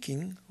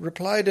speaking,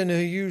 replied in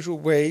her usual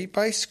way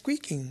by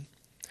squeaking.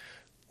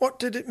 What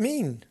did it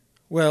mean?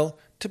 Well,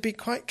 to be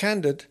quite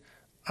candid,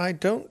 I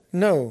don't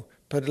know,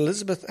 but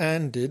Elizabeth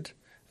Ann did.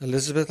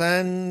 Elizabeth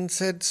Ann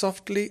said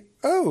softly,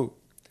 "Oh,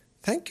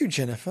 thank you,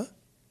 Jennifer.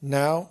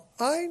 Now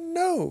I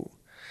know."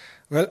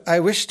 Well, I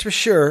wish to be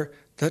sure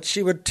that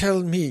she would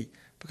tell me,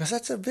 because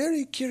that's a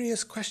very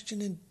curious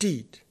question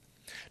indeed.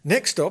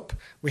 Next up,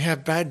 we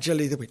have Bad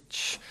Jelly the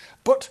Witch.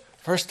 But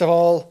first of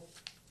all,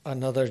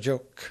 another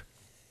joke.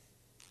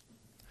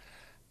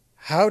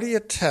 How do you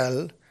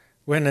tell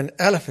when an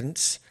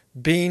elephant's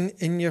been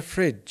in your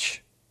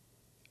fridge?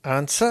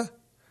 Answer?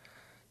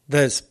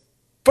 There's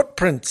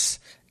footprints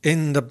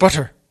in the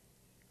butter.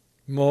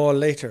 More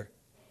later.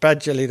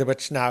 Badgerly the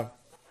Witch now.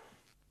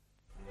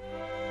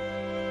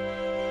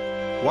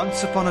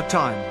 Once upon a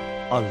time,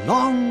 a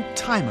long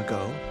time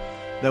ago,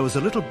 there was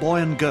a little boy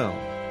and girl.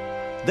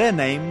 Their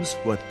names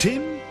were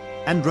Tim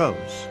and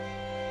Rose.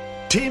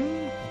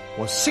 Tim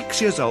was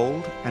 6 years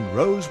old and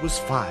Rose was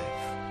 5.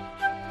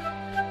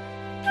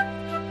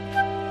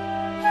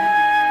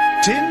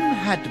 Tim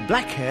had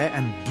black hair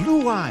and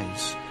blue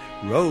eyes.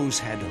 Rose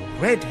had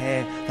red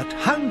hair that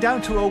hung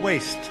down to her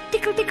waist,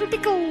 tickle, tickle,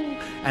 tickle,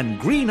 and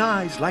green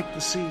eyes like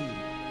the sea.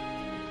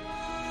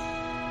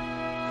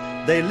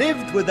 They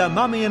lived with their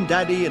mummy and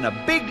daddy in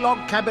a big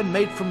log cabin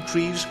made from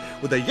trees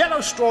with a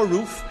yellow straw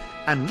roof,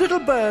 and little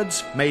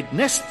birds made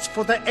nests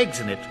for their eggs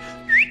in it.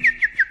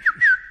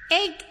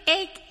 Egg,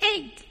 egg,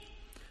 egg.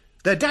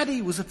 Their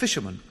daddy was a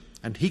fisherman,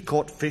 and he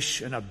caught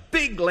fish in a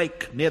big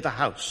lake near the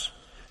house.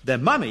 Their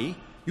mummy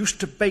used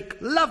to bake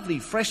lovely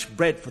fresh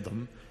bread for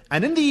them,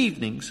 and in the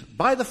evenings,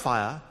 by the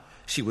fire,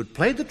 she would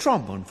play the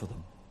trombone for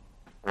them.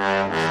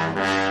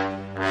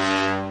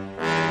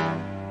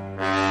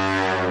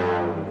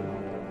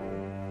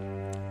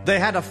 They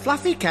had a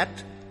fluffy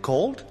cat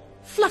called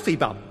Fluffy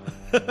Bum,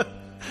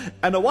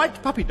 and a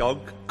white puppy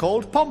dog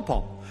called Pom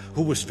Pom,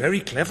 who was very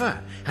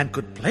clever and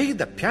could play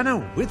the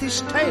piano with his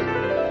tail.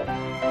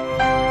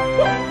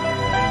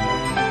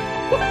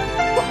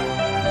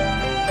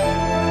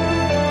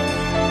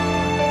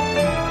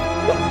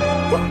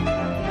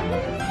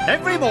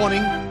 Every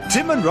morning,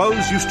 Tim and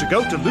Rose used to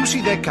go to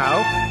Lucy their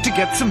cow to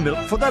get some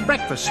milk for their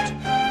breakfast.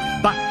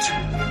 But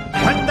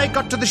when they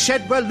got to the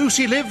shed where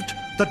Lucy lived,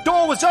 the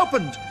door was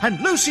opened and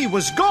Lucy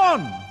was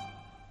gone.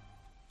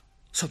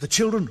 So the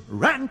children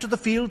ran to the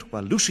field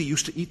where Lucy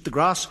used to eat the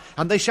grass,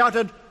 and they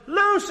shouted,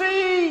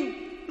 "Lucy!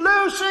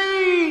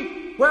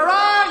 Lucy! Where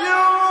are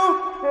you?"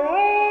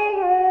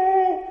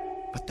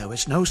 But there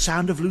was no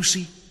sound of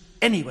Lucy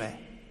anywhere.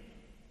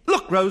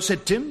 "Look, Rose,"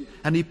 said Tim,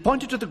 and he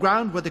pointed to the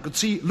ground where they could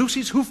see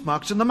Lucy's hoof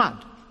marks in the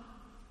mud.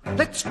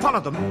 "Let's follow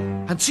them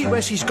and see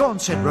where she's gone,"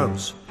 said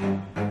Rose.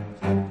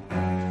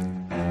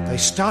 They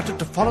started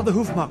to follow the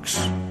hoof marks.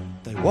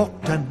 They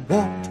walked and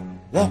walked,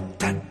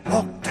 walked and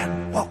walked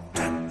and walked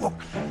and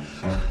walked.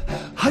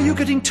 "Are you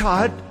getting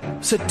tired?"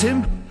 said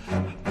Tim.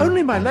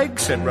 "Only my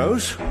legs," said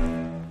Rose.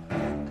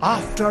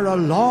 After a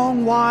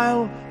long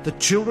while, the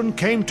children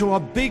came to a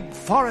big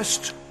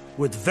forest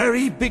with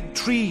very big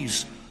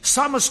trees,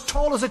 some as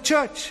tall as a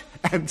church,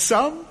 and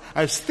some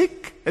as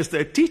thick as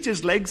their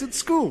teachers' legs at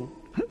school.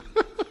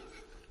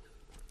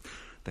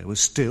 There was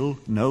still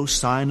no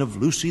sign of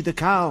Lucy the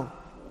cow.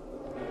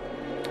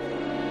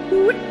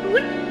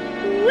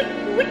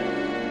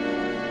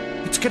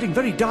 "It's getting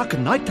very dark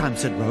and nighttime,"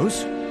 said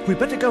Rose. "We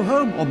better go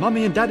home or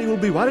Mummy and Daddy will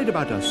be worried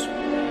about us."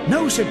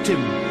 "No," said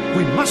Tim.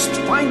 "We must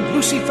find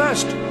Lucy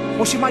first,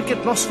 or she might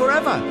get lost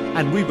forever,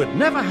 and we would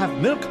never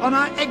have milk on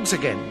our eggs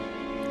again."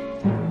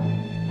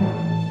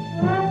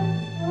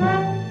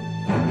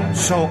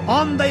 So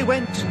on they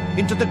went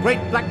into the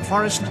great black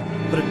forest,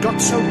 but it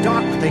got so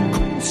dark they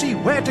couldn't see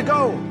where to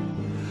go.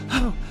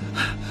 "Oh,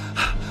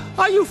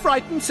 are you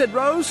frightened?" said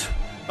Rose.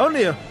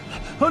 Only a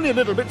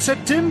little bit,"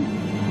 said Tim.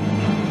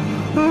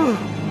 "Oh,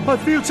 I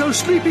feel so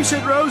sleepy,"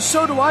 said Rose.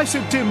 "So do I,"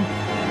 said Tim.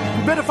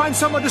 "We'd better find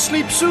somewhere to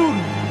sleep soon."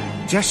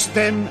 Just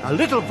then a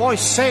little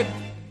voice said,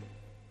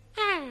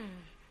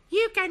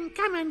 "You can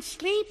come and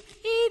sleep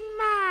in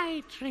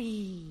my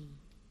tree."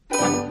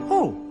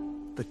 Oh,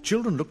 the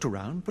children looked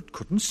around but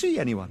couldn't see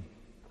anyone.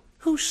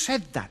 "Who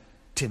said that?"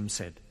 Tim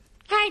said.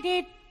 "I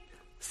did,"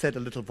 said a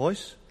little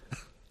voice.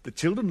 The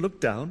children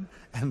looked down,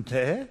 and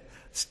there,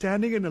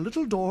 standing in a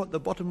little door at the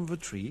bottom of a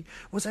tree,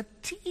 was a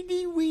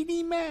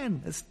teeny-weeny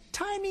man, as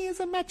tiny as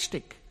a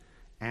matchstick.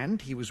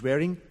 And he was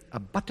wearing a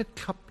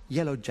buttercup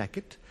yellow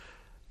jacket,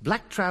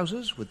 black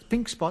trousers with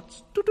pink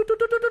spots,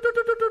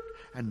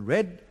 and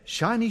red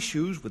shiny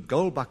shoes with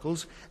gold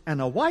buckles,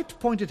 and a white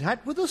pointed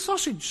hat with a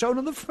sausage sewn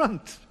on the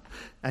front.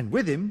 And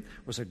with him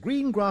was a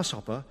green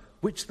grasshopper,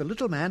 which the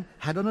little man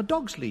had on a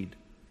dog's lead.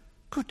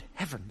 "Good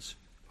heavens!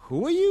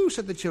 Who are you?"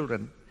 said the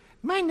children.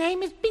 "My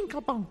name is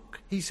Binklebonk,"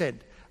 he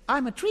said.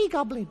 "I'm a tree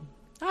goblin.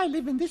 I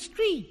live in this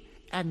tree,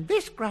 and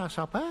this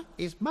grasshopper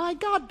is my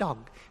guard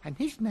dog, and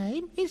his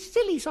name is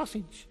Silly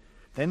Sausage."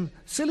 Then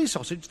Silly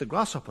Sausage, the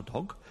grasshopper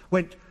dog,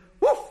 went,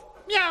 "Woof!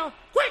 Meow!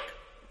 Quick!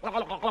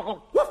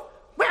 Woof!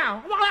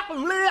 Meow!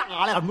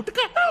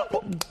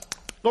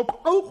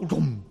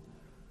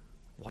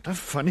 What a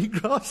funny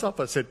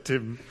grasshopper," said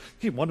Tim.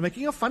 "He wanted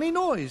making a funny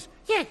noise."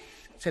 "Yes,"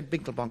 said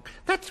Binklebonk.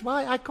 "That's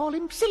why I call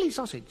him Silly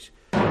Sausage."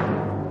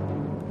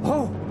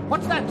 "Oh,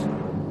 what's that?"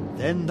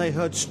 Then they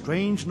heard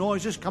strange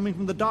noises coming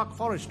from the dark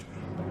forest.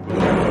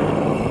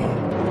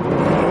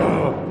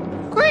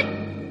 "Quick!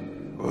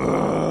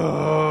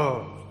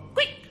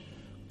 Quick!"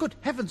 "Good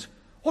heavens!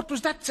 What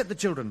was that?" said the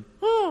children.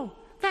 "Oh,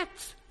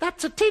 that's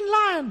a tin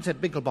lion,"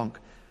 said Binklebonk.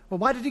 "Well,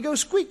 why did he go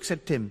squeak?"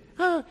 said Tim.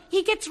 "Oh,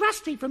 he gets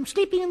rusty from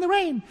sleeping in the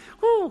rain.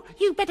 Oh,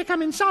 you better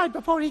come inside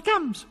before he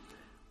comes."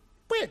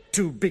 We're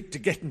too big to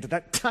get into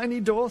that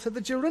tiny door, said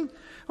the children.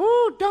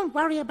 Oh, don't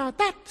worry about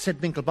that, said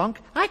Binklebonk.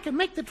 I can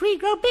make the tree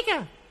grow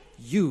bigger.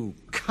 You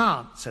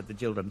can't, said the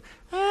children.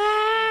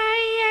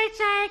 Yes,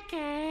 I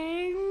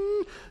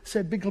can,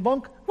 said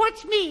Binklebonk.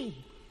 Watch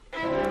me.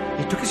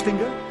 He took his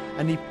finger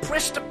and he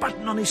pressed a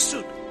button on his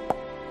suit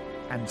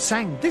and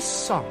sang this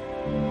song.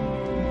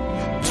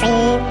 Tree,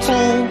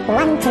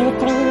 1, 2, 3,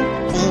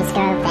 please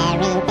grow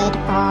very big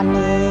for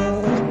me.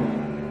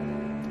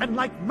 And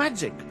like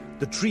magic,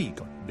 the tree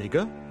got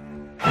bigger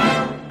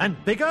and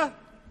bigger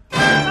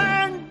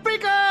and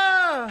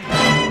bigger.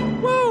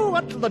 Woo!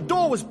 Until the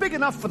door was big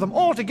enough for them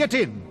all to get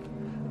in.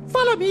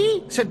 Follow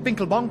me, said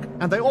Binklebonk,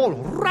 and they all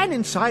ran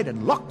inside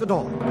and locked the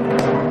door.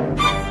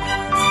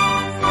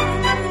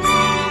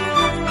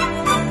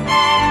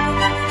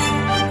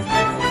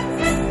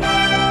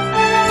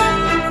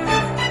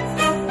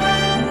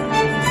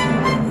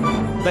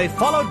 They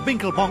followed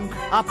Binklebonk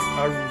up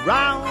a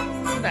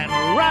round and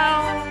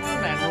round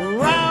and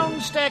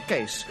round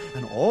staircase,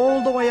 and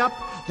all the way up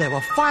there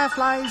were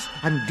fireflies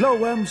and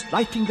glowworms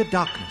lighting the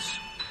darkness.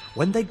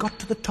 When they got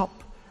to the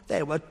top,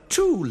 there were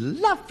 2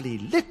 lovely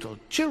little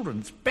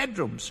children's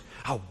bedrooms,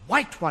 a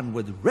white one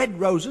with red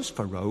roses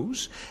for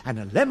Rose, and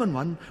a lemon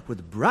one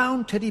with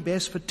brown teddy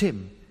bears for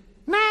Tim.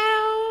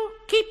 Now,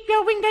 keep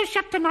your windows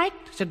shut tonight,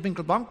 said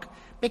Binklebonk,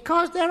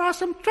 because there are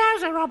some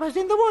trouser robbers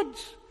in the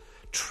woods.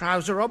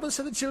 Trouser robbers,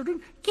 said the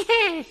children.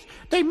 Yes,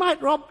 they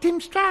might rob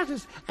Tim's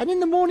trousers, and in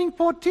the morning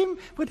poor Tim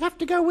would have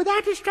to go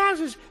without his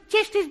trousers,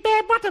 just his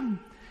bare bottom.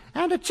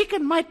 And a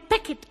chicken might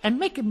peck it and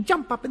make him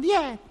jump up in the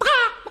air.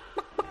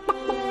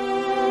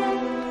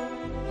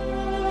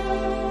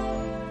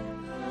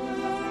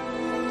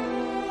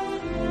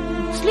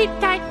 Sleep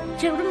tight,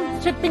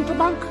 children, said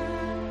Binklebonk.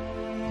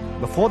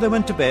 Before they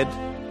went to bed,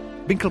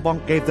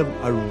 Binklebonk gave them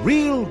a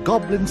real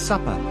goblin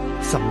supper,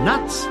 some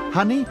nuts,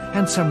 honey,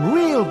 and some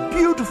real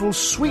beautiful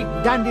sweet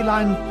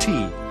dandelion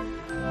tea.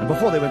 And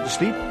before they went to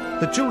sleep,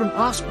 the children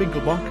asked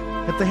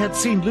Binklebonk if they had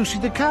seen Lucy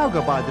the cow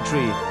go by the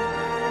tree.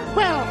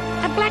 Well,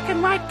 a black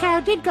and white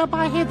cow did go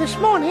by here this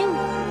morning.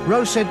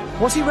 Rose said,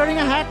 was he wearing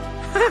a hat?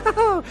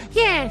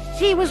 Yes,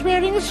 he was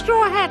wearing a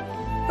straw hat.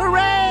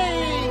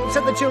 Hooray,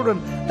 said the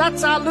children.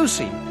 That's our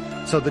Lucy.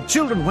 So the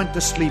children went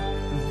to sleep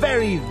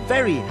very,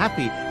 very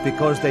happy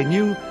because they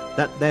knew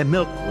that their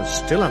milk was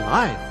still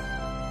alive.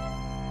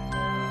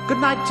 Good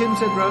night, Tim,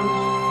 said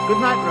Rose.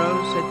 Good night,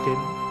 Rose, said Tim.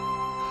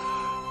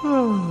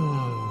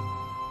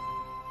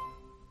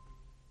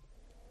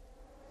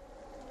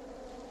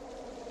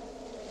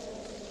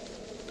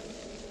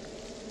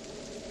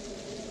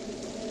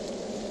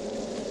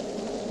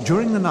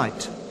 During the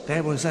night,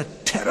 there was a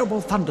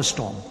terrible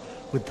thunderstorm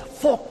with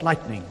fork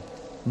lightning,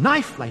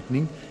 knife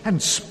lightning,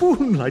 and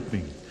spoon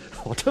lightning.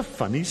 What a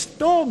funny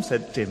storm,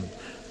 said Tim.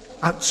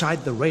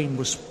 Outside, the rain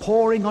was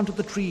pouring onto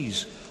the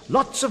trees.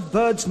 Lots of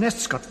birds'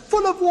 nests got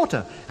full of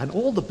water, and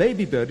all the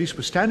baby birdies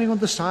were standing on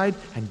the side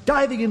and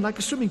diving in like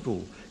a swimming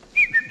pool.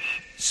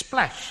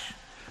 Splash!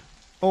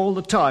 All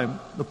the time,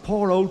 the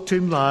poor old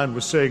Tin Lion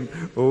was saying,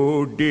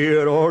 "Oh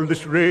dear, all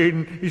this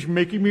rain is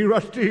making me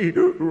rusty.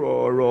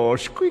 Raw, raw,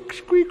 squeak,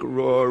 squeak,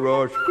 raw,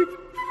 raw, squeak."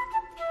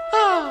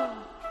 Ah!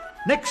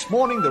 Next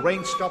morning, the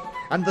rain stopped,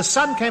 and the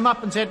sun came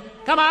up and said,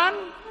 "Come on,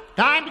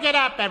 time to get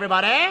up,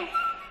 everybody.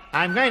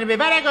 I'm going to be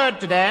very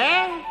good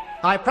today.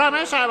 I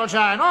promise I will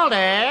shine all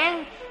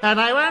day, and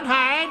I won't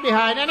hide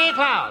behind any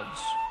clouds."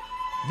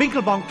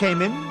 Binklebonk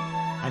came in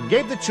and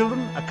gave the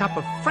children a cup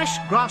of fresh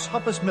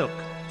grasshopper's milk,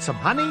 some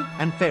honey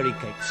and fairy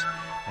cakes.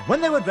 And when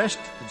they were dressed,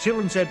 the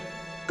children said,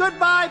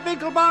 "Goodbye,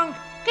 Binklebonk."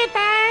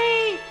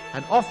 Goodbye.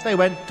 And off they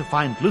went to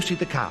find Lucy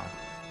the cow.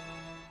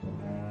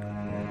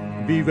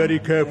 "Be very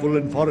careful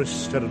in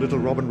forest," said a little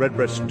Robin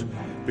Redbreast,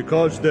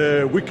 "because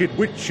there's a wicked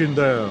witch in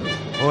there.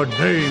 Her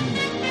name,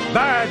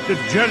 Bad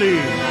Jelly.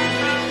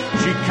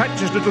 She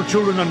catches little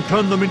children and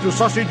turns them into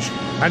sausage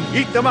and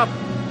eat them up.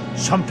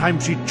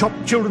 Sometimes she chop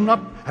children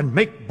up and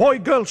make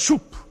boy-girl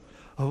soup."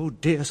 "Oh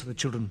dear," said the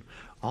children.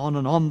 On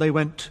and on they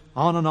went,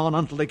 on and on,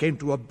 until they came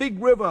to a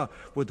big river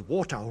with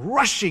water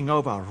rushing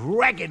over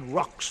ragged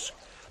rocks.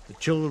 The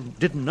children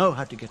didn't know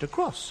how to get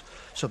across,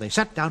 so they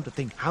sat down to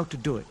think how to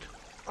do it.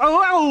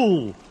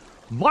 "Oh,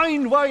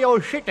 mind where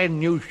you're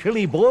sitting, you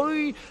silly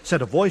boy,"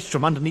 said a voice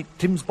from underneath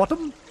Tim's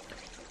bottom.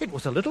 It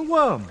was a little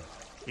worm.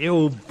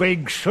 "You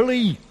big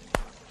silly.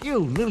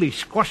 You nearly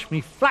squashed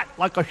me flat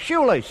like a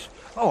shoelace."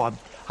 "Oh,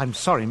 I'm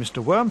sorry,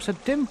 Mr. Worm,"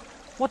 said Tim.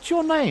 "What's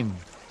your name?"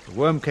 The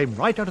worm came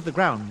right out of the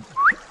ground,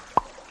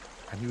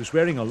 and he was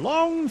wearing a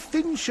long,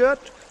 thin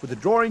shirt with the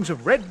drawings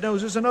of red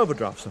noses and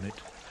overdrafts on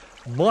it.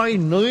 "My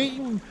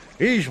name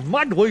is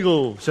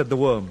Mudwiggle," said the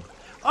worm.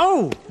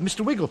 "Oh,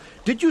 Mr. Wiggle,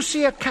 did you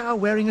see a cow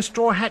wearing a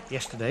straw hat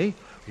yesterday?"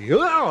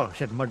 "Yeah,"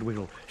 said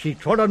Mudwiggle. "She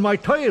trod on my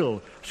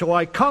tail, so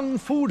I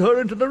kung-fu'd her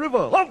into the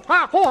river. Ho,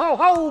 ha, ho, ho,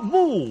 ho,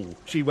 moo!"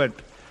 she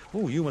went.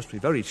 "Oh, you must be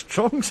very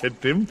strong,"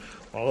 said Tim.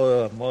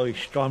 "I'm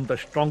the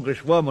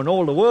strongest worm in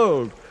all the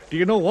world. Do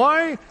you know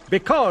why?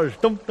 Because,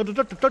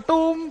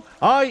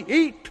 I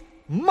eat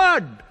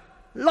mud.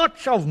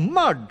 Lots of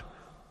mud."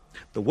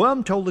 The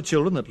worm told the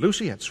children that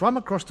Lucy had swum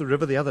across the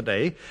river the other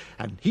day,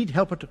 and he'd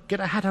help her to get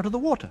her hat out of the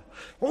water.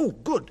 "Oh,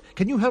 good.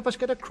 Can you help us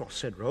get across?"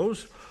 said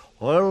Rose.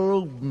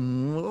 "Well,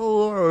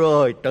 all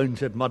right then,"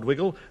 said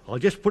Mudwiggle. "I'll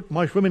just put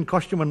my swimming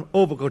costume and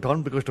overcoat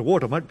on because the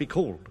water might be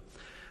cold."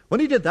 When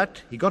he did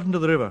that, he got into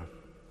the river.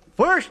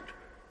 "First,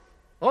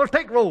 I'll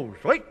take Rose,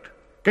 right?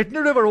 Get in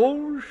the river,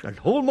 Rose, and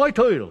hold my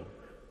tail."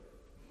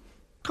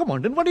 "Come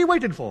on, then, what are you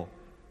waiting for?"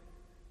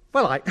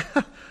 "Well,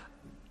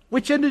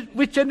 Which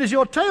end is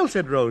your tail?"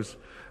 said Rose.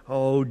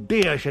 "Oh,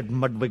 dear," said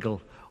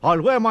Mudwiggle.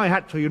 "I'll wear my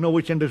hat so you know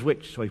which end is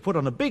which." So he put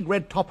on a big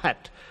red top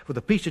hat with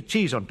a piece of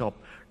cheese on top.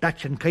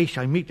 "That's in case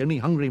I meet any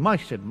hungry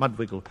mice," said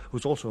Mudwiggle,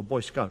 who's also a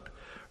Boy Scout.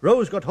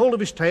 Rose got hold of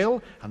his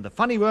tail, and the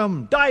funny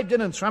worm dived in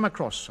and swam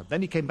across, and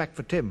then he came back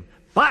for Tim.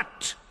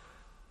 But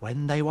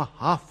when they were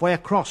halfway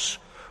across,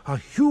 a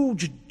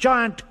huge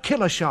giant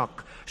killer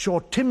shark saw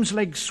Tim's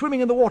legs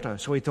swimming in the water,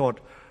 so he thought,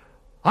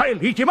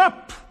 "I'll eat him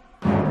up."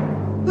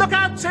 "Look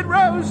out," said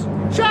Rose.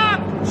 "Shark!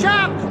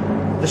 Shark!"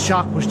 The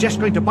shark was just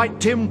going to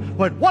bite Tim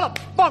when wallop,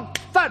 bonk,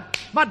 thud,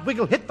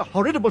 Mudwiggle hit the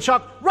horrible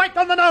shark right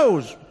on the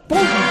nose. Boom!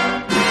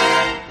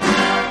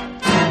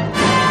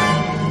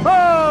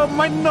 "Oh,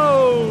 my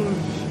nose!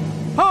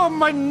 Oh,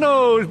 my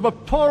nose! My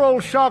poor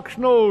old shark's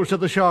nose," said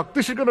the shark.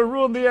 "This is going to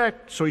ruin the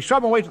act." So he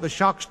swam away to the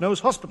Shark's Nose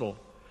Hospital.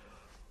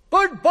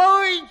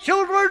 "Goodbye,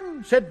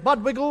 children," said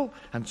Mudwiggle,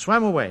 and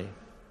swam away.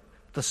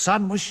 The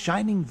sun was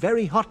shining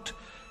very hot,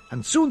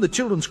 and soon the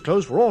children's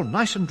clothes were all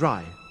nice and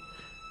dry.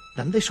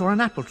 Then they saw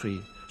an apple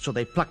tree, so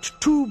they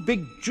plucked 2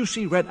 big,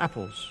 juicy red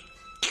apples.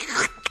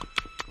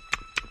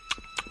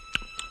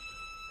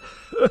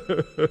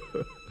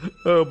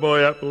 "Oh,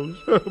 my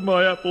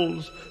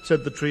apples,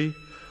 said the tree.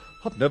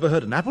 "I've never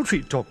heard an apple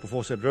tree talk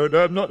before," said Rose.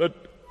 I'm not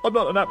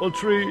an apple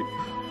tree.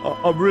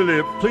 I'm really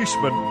a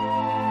policeman.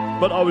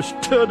 But I was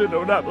turned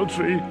into an apple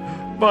tree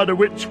by the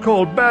witch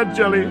called Bad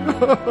Jelly.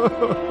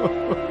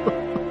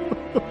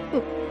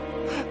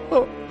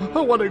 I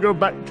want to go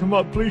back to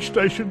my police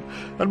station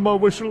and my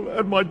whistle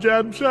and my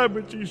jam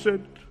sandwich," he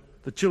said.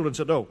 The children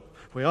said, "Oh,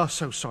 we are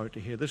so sorry to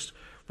hear this.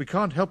 We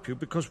can't help you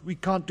because we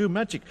can't do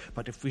magic.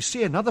 But if we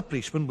see another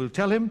policeman, we'll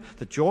tell him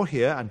that you're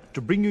here and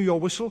to bring you your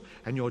whistle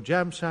and your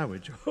jam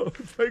sandwich." "Oh,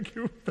 thank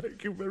you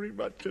very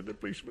much," said the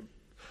policeman.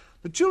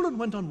 The children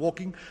went on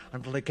walking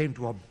until they came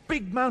to a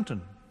big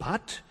mountain,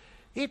 but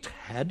it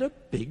had a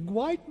big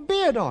white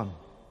beard on.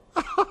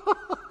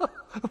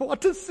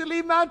 "What a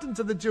silly mountain,"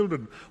 said the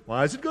children.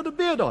 "Why has it got a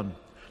beard on?"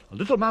 A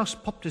little mouse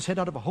popped his head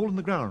out of a hole in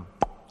the ground.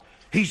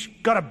 "He's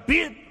got a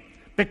beard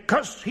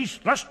because he's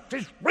lost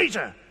his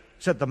razor,"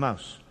 said the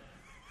mouse.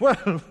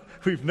 "Well,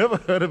 we've never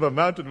heard of a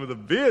mountain with a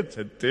beard,"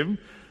 said Tim.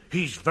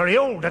 "He's very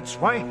old, that's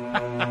why."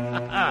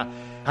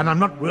 "And I'm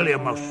not really a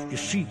mouse, you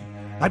see.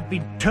 I've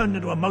been turned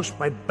into a mouse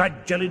by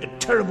Bad Jelly, the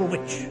terrible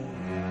witch."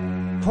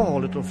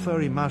 "Poor little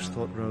furry mouse,"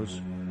 thought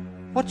Rose.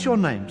 "What's your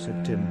name?"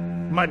 said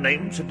Tim. "My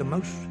name," said the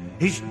mouse,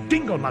 "is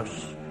Dingle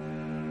Mouse."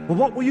 "Well,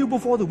 what were you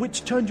before the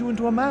witch turned you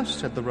into a mouse?"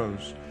 said the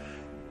rose.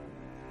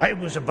 "I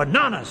was a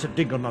banana," said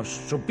Dingle Mouse,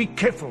 "so be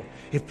careful.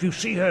 If you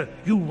see her,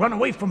 you run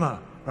away from her.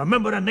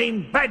 Remember her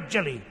name, Bad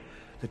Jelly."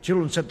 The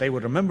children said they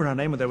would remember her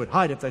name and they would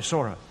hide if they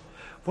saw her.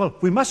 "Well,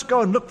 we must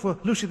go and look for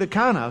Lucy the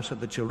cow now," said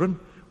the children.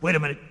 Wait a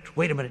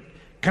minute.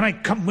 "Can I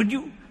come with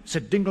you?"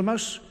 said Dingle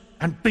Mouse,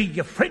 "and be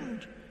your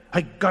friend?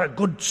 I got a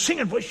good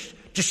singing voice.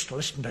 Just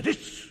listen to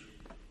this.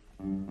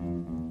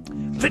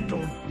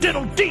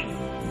 Fiddle-diddle-dee,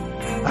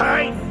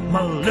 I'm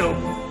a little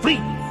flea.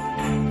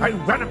 I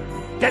ran up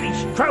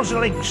Daddy's trouser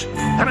legs,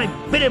 and I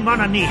bit him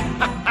on a knee."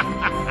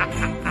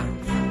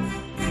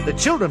 The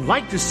children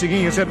liked his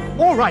singing and said,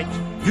 "All right,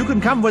 you can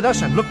come with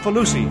us and look for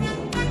Lucy."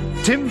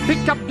 Tim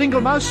picked up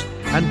Dingle Mouse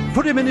and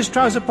put him in his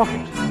trouser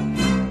pocket.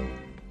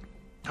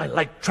 "I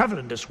like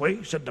traveling this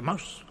way," said the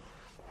mouse.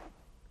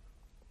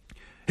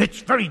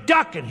 "It's very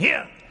dark in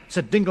here,"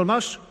 said Dingle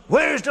Mouse.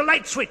 "Where's the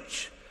light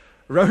switch?"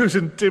 Rose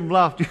and Tim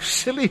laughed. "You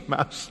silly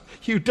mouse.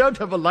 You don't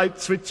have a light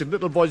switch in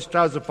little boys'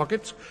 trouser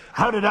pockets."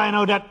 "How did I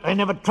know that? I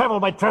never travel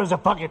by trouser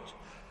pocket."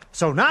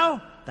 So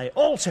now they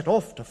all set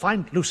off to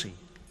find Lucy.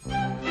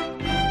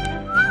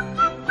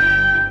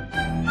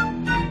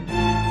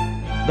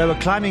 They were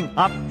climbing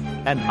up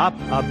and up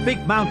a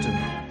big mountain,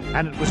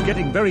 and it was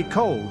getting very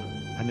cold,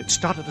 and it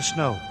started to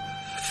snow.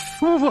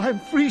 "Oh, I'm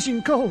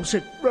freezing cold,"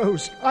 said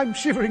Rose. "I'm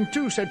shivering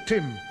too," said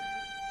Tim.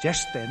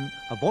 Just then,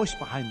 a voice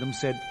behind them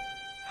said,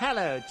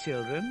 "Hello,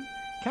 children.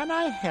 Can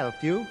I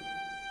help you?"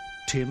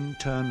 Tim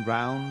turned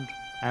round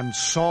and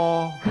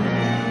saw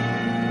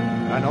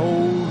an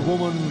old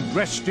woman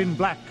dressed in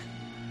black.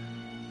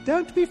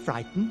 "Don't be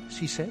frightened,"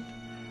 she said.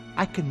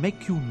 "I can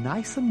make you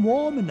nice and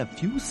warm in a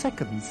few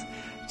seconds.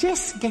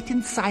 Just get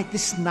inside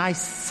this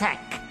nice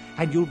sack,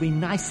 and you'll be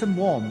nice and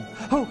warm."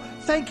 "Oh,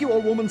 thank you,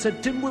 old woman,"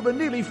 said Tim. "We were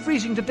nearly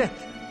freezing to death."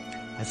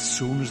 As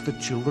soon as the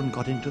children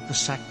got into the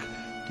sack,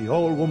 the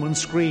old woman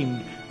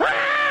screamed,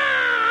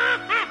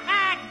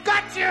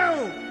 "Got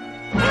you!"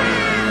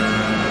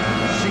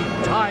 She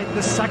tied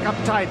the sack up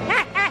tight.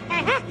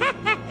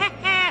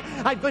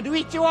 "I'm going to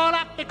eat you all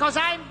up because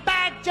I'm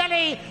Bad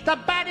Jelly, the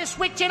baddest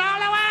witch in all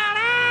the world."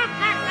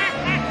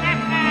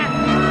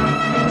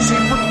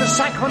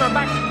 sack on her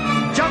back,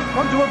 jumped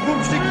onto a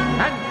broomstick,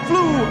 and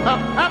flew up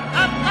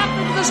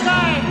into the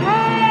sky.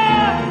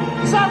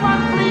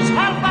 Someone please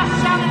help us,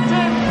 shouted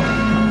Jim.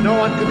 No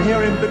one could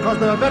hear him because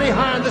they were very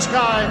high in the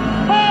sky.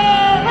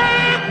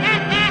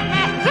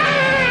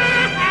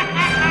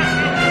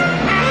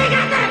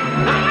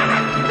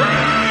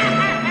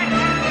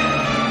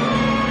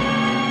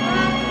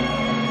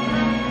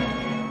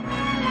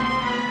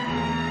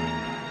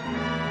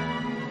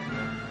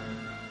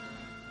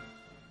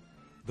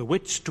 The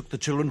witch took the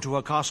children to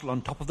her castle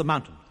on top of the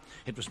mountain.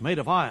 It was made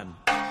of iron.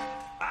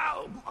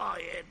 Ow, my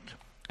head.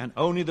 And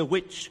only the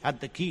witch had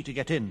the key to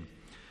get in.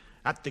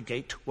 At the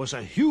gate was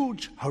a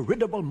huge,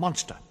 horrible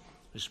monster.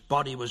 His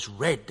body was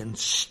red and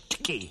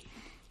sticky.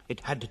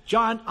 It had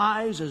giant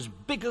eyes as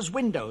big as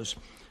windows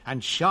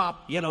and sharp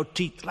yellow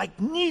teeth like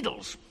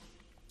needles.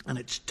 And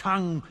its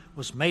tongue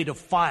was made of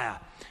fire,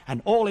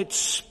 and all its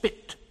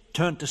spit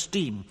turned to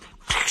steam.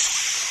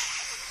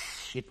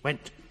 It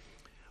went.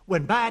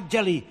 When Bad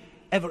Jelly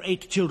ever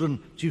ate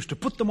children, she used to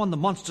put them on the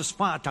monster's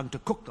fire tongue to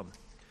cook them.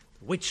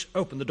 The witch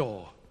opened the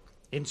door.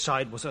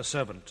 Inside was her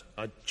servant,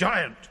 a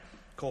giant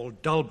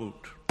called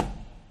Dullboot.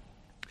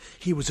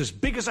 He was as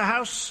big as a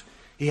house.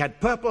 He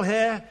had purple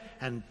hair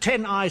and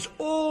 10 eyes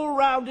all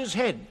round his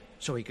head,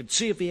 so he could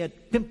see if he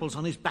had pimples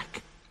on his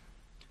back.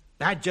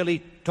 Bad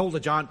Jelly told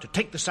the giant to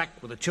take the sack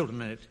with the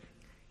children in it.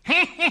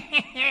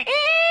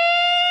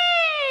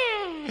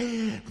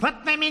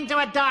 Put them into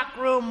a dark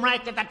room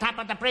right at the top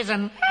of the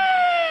prison.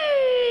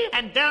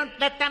 And don't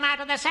let them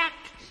out of the sack.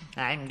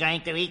 I'm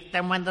going to eat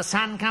them when the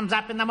sun comes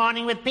up in the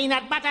morning with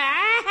peanut butter.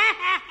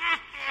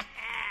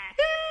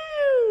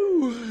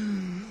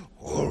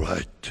 All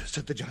right,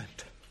 said the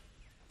giant.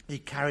 He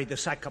carried the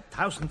sack up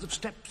thousands of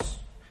steps.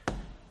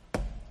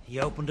 He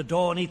opened a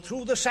door and he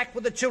threw the sack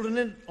with the children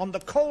in on the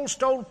cold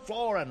stone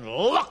floor and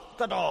locked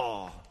the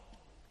door.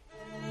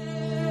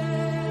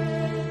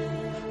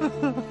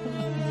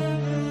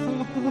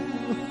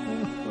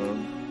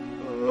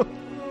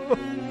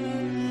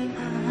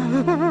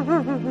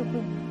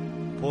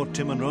 Poor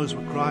Tim and Rose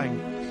were crying.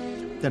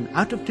 Then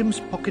out of Tim's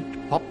pocket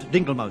popped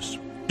Dinglemouse.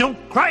 Don't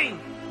cry!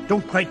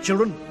 Don't cry,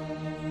 children.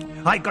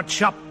 I got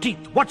sharp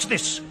teeth. Watch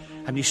this.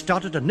 And he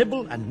started to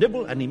nibble,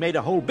 and he made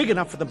a hole big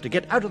enough for them to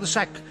get out of the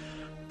sack.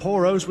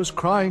 Poor Rose was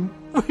crying.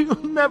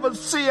 We'll never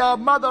see our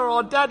mother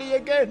or daddy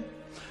again.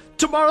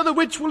 Tomorrow the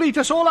witch will eat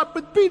us all up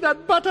with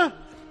peanut butter.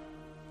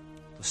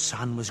 The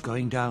sun was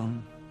going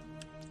down,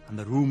 and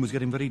the room was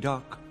getting very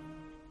dark.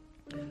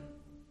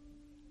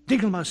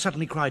 Dinglemouse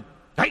suddenly cried,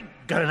 I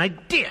got an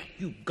idea!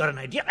 You got an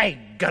idea! I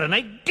got an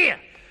idea!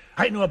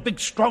 I know a big,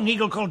 strong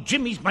eagle called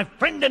Jim. He's my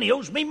friend and he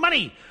owes me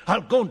money.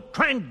 I'll go and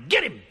try and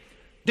get him.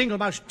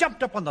 Dinglemouse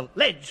jumped up on the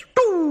ledge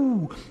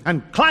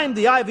and climbed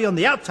the ivy on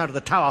the outside of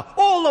the tower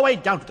all the way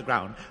down to the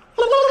ground.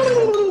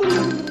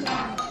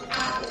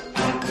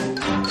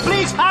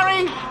 Please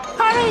hurry!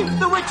 Hurry!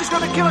 The witch is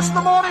going to kill us in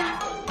the morning,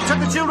 said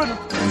the children.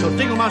 So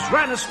Dinglemouse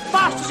ran as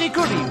fast as he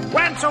could. He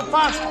ran so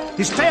fast,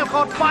 his tail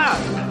caught fire,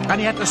 and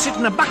he had to sit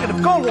in a bucket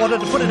of cold water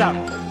to put it out.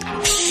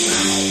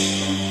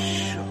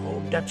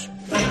 Oh, that's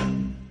better.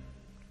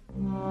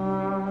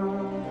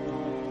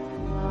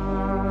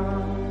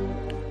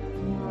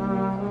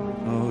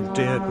 Oh,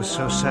 dear, it was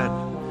so sad.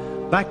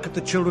 Back at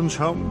the children's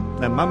home,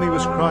 their mummy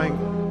was crying.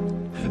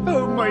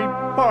 Oh, my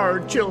poor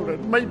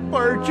children,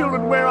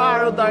 where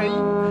are they?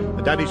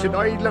 The daddy said,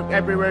 I looked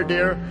everywhere,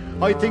 dear.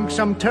 I think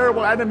some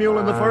terrible animal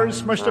in the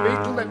forest must have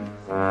eaten them.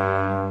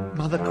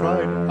 Mother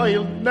cried,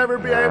 I'll never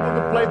be able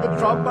to play the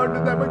trombone to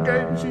them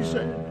again, she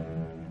said.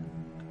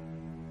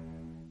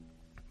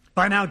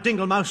 By now,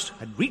 Dinglemouse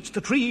had reached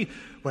the tree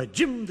where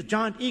Jim the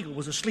giant eagle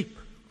was asleep.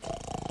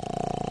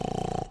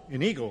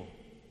 An eagle.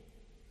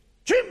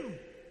 Jim!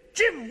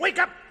 Jim, wake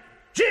up!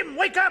 Jim,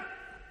 wake up!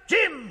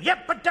 Jim,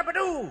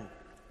 yep-a-dub-a-doo!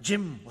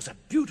 Jim was a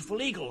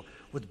beautiful eagle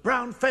with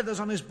brown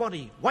feathers on his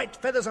body, white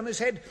feathers on his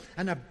head,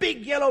 and a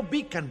big yellow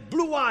beak and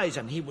blue eyes,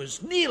 and he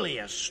was nearly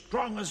as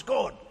strong as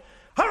God.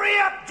 Hurry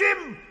up,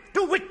 Jim!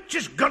 The witch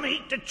is gonna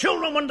eat the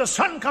children when the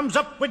sun comes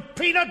up with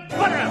peanut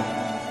butter!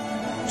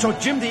 So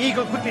Jim the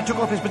eagle quickly took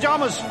off his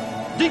pajamas.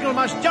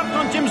 Dinglemouse jumped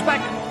on Jim's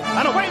back,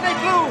 and away they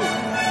flew!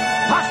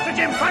 Faster,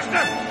 Jim,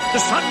 faster! The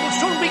sun will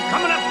soon be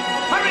coming up!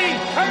 Hurry,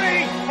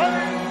 hurry,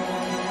 hurry!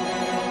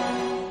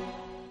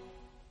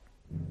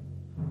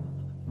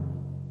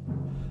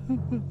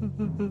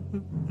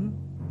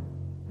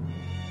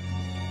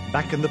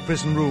 Back in the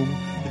prison room,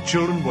 the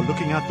children were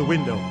looking out the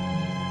window.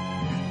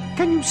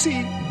 Can you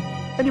see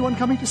anyone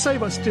coming to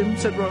save us, Tim?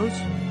 Said Rose.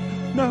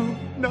 No,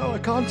 I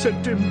can't,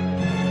 said Tim.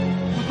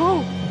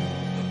 Oh,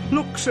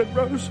 look, said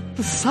Rose.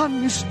 The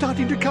sun is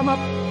starting to come up.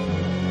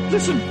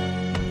 Listen.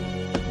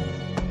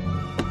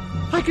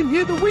 I can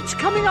hear the witch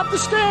coming up the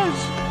stairs.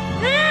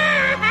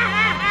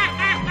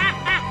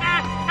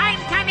 I'm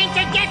coming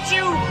to get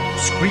you,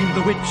 screamed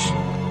the witch.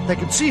 They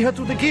could see her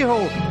through the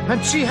keyhole,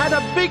 and she had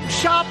a big,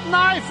 sharp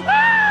knife.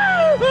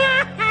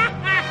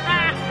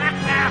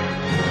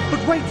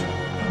 But wait.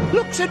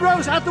 Look, said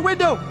Rose, out the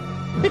window.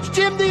 It's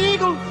Jim the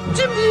Eagle.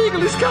 Jim the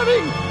Eagle is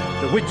coming.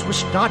 The witch was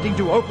starting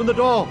to open the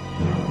door.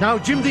 Now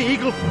Jim the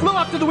Eagle flew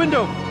up to the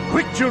window.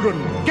 Quick, children,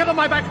 get on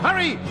my back,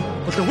 hurry!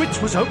 But the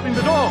witch was opening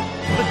the door.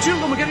 The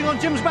children were getting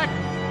on Jim's back.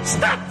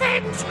 Stop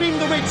them!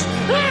 Screamed the witch.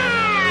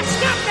 Ah!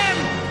 Stop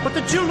them! But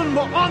the children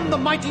were on the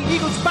mighty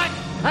eagle's back,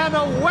 and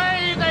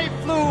away they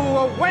flew,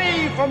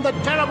 away from the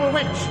terrible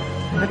witch.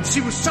 And she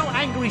was so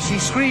angry she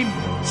screamed,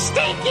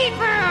 Stinky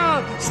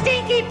poo!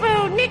 Stinky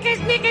poo! Knickers,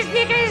 knickers,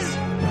 knickers!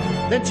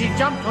 Then she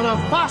jumped on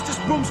her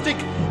fastest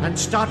broomstick and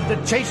started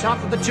to chase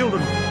after the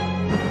children.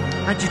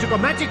 And she took a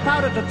magic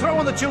powder to throw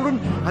on the children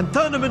and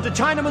turn them into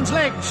Chinaman's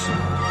legs.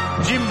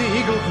 Jim the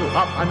Eagle flew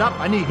up,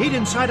 and he hid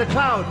inside a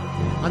cloud.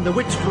 And the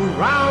witch flew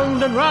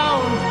round and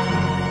round.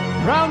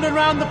 Round and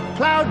round the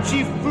cloud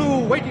she flew,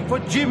 waiting for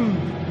Jim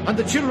and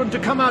the children to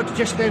come out.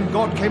 Just then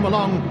God came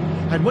along,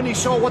 and when he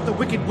saw what the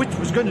wicked witch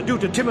was going to do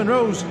to Tim and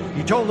Rose,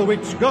 he told the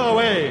witch, go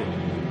away.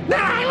 No,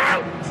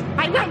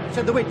 I won't,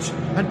 said the witch,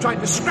 and tried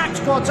to scratch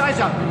God's eyes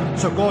out.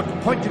 So God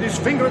pointed his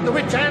finger at the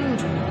witch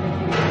and...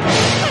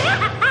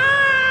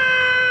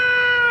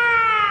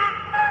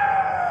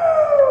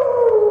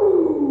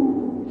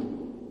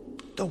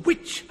 The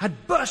witch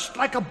had burst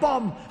like a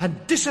bomb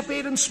and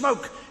disappeared in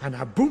smoke, and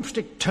her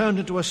broomstick turned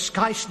into a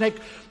sky snake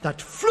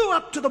that flew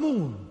up to the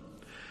moon.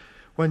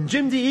 When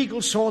Jim the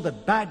Eagle saw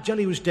that Bad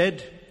Jelly was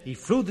dead, he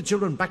flew the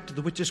children back to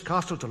the witch's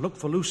castle to look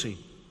for Lucy.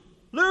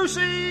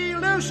 Lucy!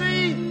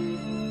 Lucy!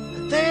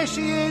 There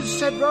she is,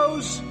 said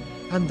Rose.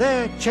 And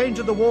there, chained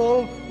to the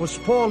wall, was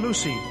poor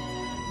Lucy.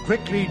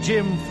 Quickly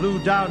Jim flew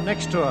down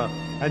next to her,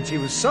 and she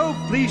was so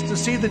pleased to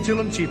see the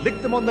children she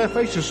licked them on their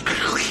faces.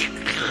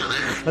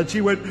 And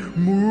she went,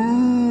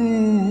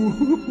 moo,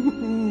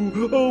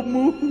 oh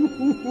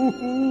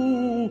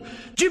moo.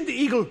 Jim the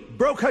Eagle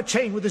broke her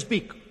chain with his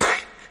beak.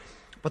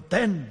 But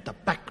then the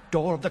back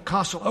door of the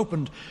castle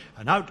opened,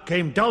 and out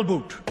came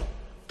Dullboot,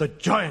 the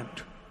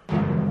giant.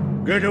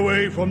 Get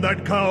away from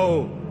that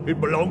cow. It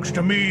belongs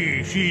to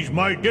me. She's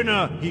my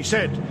dinner, he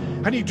said.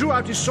 And he drew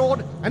out his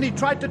sword, and he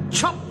tried to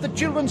chop the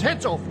children's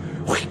heads off.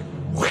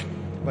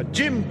 But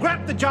Jim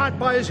grabbed the giant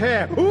by his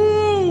hair.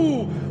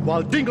 Ooh!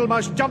 While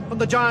Dinglemouse jumped on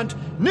the giant,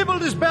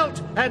 nibbled his belt,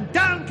 and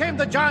down came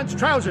the giant's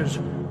trousers.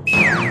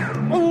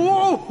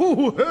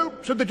 Oh,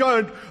 help, said the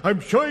giant. I'm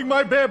showing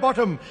my bare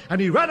bottom.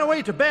 And he ran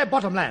away to Bare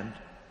Bottom Land.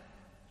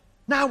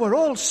 Now we're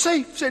all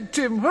safe, said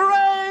Tim.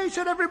 Hooray,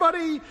 said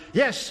everybody.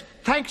 Yes,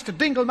 thanks to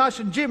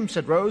Dinglemouse and Jim,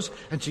 said Rose,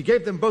 and she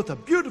gave them both a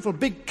beautiful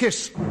big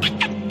kiss.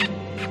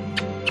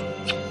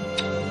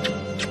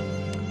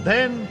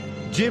 Then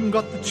Jim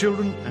got the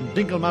children and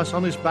Dinglemouse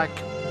on his back.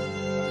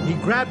 He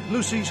grabbed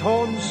Lucy's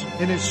horns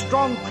in his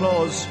strong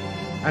claws,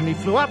 and he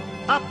flew up,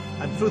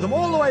 and flew them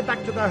all the way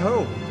back to their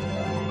home.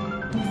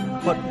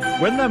 But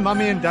when their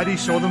mummy and daddy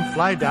saw them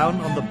fly down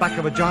on the back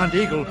of a giant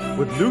eagle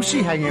with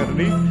Lucy hanging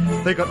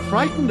underneath, they got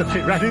frightened and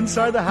they ran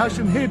inside the house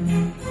and hid.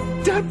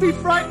 Don't be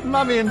frightened,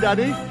 mummy and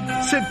daddy,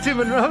 said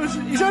Tim and Rose.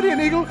 He's only an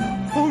eagle.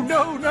 Oh,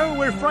 no,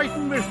 we're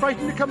frightened. We're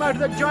frightened to come out of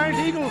that giant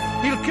eagle.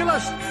 He'll kill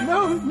us.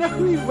 No,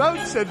 he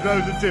won't, said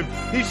Rose and Tim.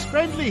 He's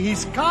friendly,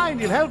 he's kind,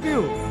 he'll help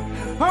you.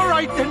 All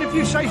right, then, if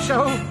you say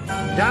so.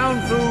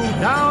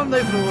 Down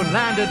they flew and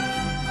landed.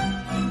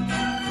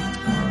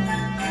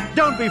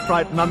 Don't be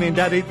frightened, Mummy and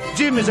Daddy.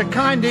 Jim is a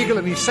kind eagle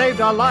and he saved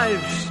our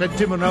lives, said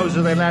Tim and Rose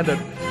as they landed.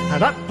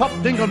 And up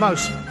popped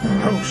Dinglemouse.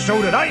 Oh,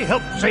 so did I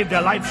help save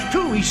their lives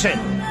too, he said.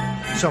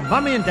 So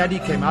Mummy and Daddy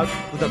came out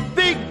with a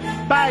big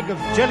bag of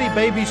jelly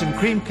babies and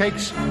cream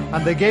cakes,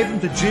 and they gave them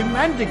to Jim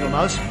and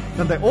Dinglemouse,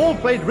 and they all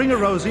played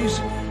Ring-a-Rosies,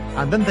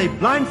 and then they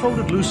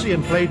blindfolded Lucy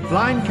and played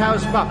Blind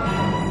Cow's Buck.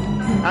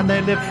 And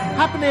they lived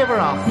happily ever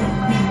after.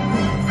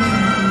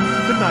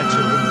 Good night,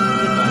 children.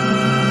 Good night.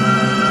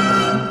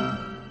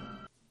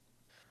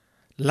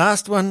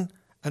 Last one,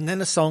 and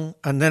then a song,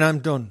 and then I'm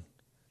done.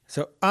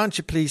 So aren't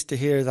you pleased to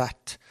hear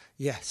that?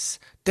 Yes.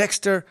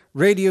 Dexter,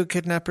 Radio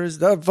Kidnappers,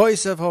 the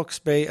voice of Hawke's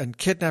Bay, and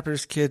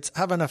Kidnappers Kids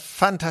having a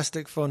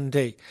fantastic fun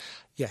day.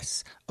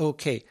 Yes.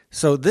 Okay.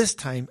 So this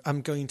time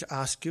I'm going to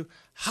ask you,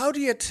 how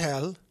do you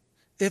tell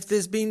if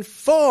there's been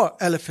 4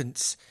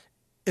 elephants?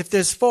 If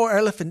there's 4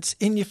 elephants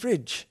in your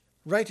fridge,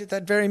 right at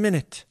that very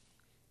minute?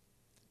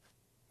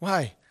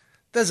 Why?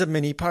 There's a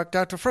Mini parked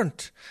out the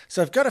front.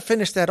 So I've got to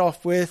finish that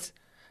off with,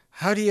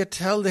 how do you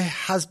tell there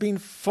has been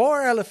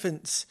 4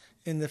 elephants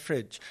in the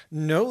fridge?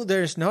 No,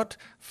 there's not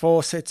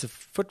 4 sets of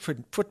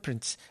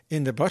footprints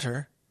in the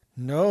butter.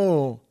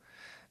 No,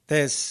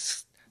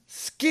 there's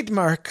skid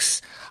marks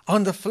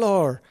on the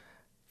floor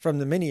from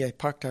the Mini I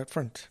parked out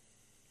front.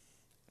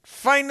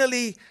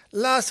 Finally,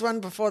 last one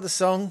before the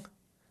song.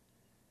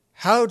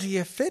 How do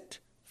you fit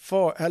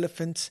 4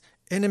 elephants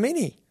in a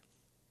Mini?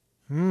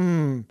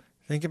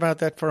 Think about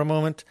that for a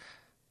moment.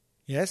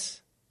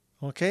 Yes?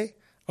 Okay.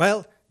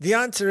 Well, the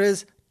answer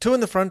is 2 in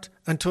the front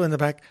and 2 in the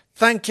back.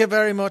 Thank you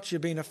very much.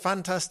 You've been a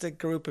fantastic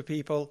group of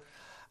people.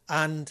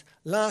 And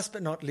last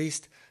but not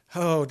least,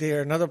 oh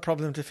dear, another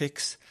problem to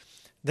fix.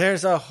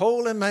 There's a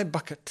hole in my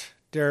bucket,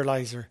 dear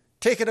Lizer.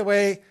 Take it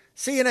away.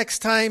 See you next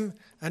time.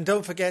 And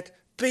don't forget,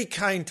 be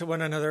kind to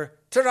one another.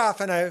 Ta-ra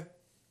for now.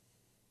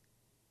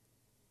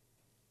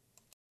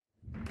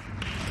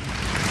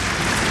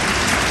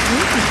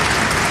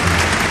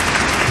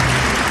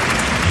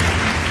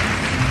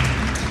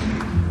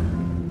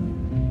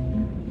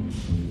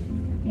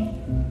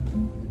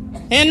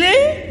 Henry?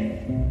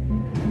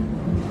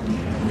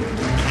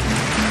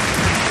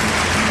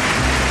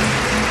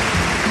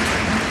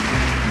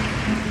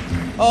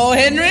 Oh,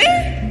 Henry?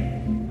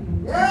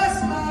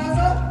 Yes,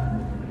 Liza?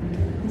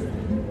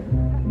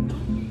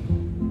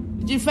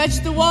 Did you fetch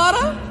the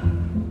water?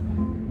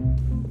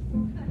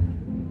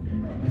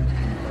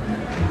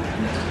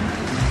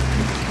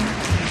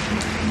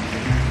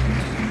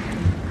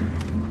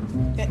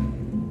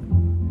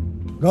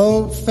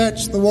 Go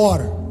fetch the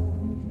water.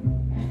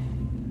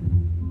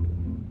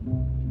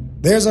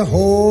 There's a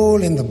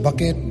hole in the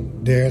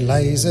bucket, dear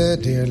Liza,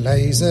 dear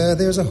Liza.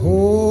 There's a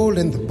hole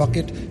in the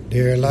bucket,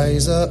 dear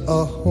Liza,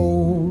 a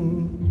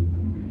hole.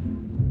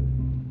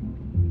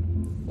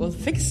 Well,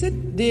 fix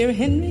it, dear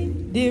Henry,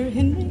 dear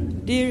Henry,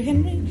 dear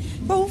Henry.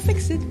 Oh,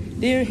 fix it,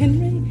 dear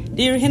Henry,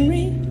 dear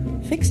Henry,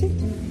 fix it.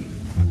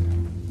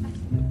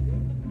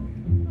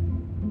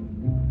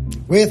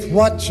 With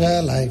what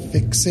shall I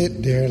fix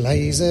it, dear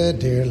Liza,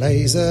 dear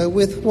Liza?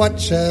 With what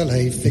shall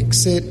I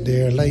fix it,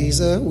 dear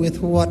Liza? With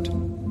what?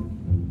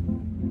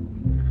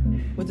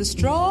 With a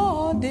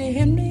straw, dear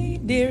Henry,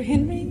 dear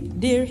Henry,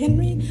 dear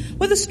Henry.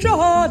 With a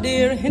straw,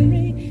 dear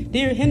Henry,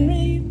 dear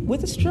Henry,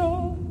 with a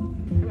straw.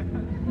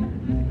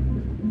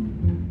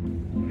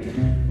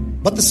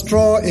 But the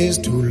straw is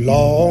too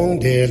long,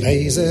 dear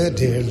Liza,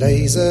 dear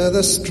Liza.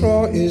 The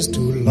straw is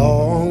too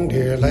long,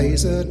 dear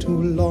Liza,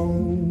 too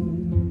long.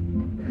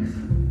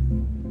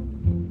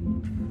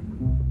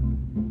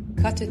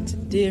 Cut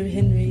it, dear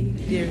Henry,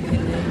 dear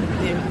Henry,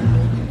 dear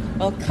Henry.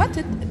 Well, cut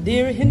it,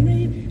 dear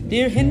Henry,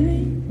 dear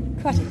Henry,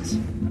 cut it.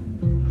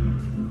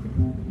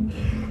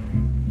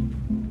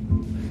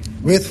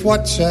 With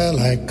what shall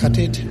I cut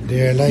it,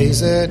 dear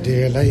Liza,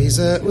 dear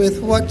Liza?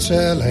 With what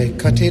shall I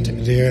cut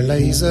it, dear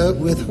Liza?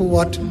 With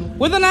what?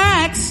 With an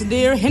axe,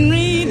 dear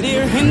Henry,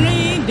 dear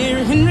Henry,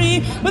 dear Henry.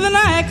 With an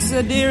axe,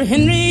 dear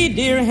Henry,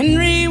 dear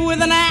Henry, with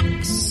an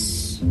axe.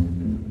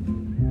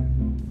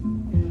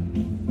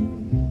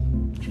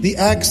 The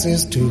axe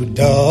is too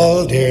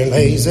dull, dear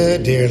Liza,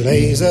 dear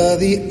Liza.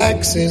 The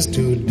axe is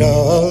too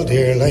dull,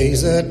 dear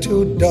Liza,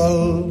 too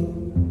dull.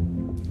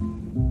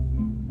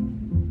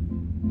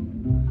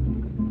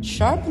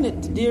 Sharpen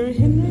it, dear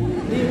Henry,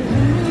 dear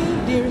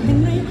Henry, dear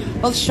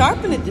Henry. Well,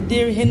 sharpen it,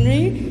 dear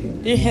Henry,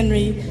 dear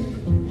Henry.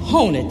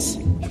 Hone it.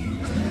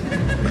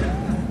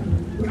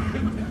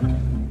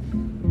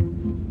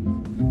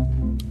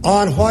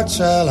 On what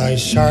shall I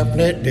sharpen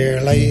it,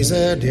 dear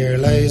Liza, dear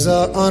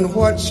Liza? On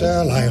what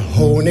shall I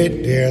hone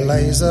it, dear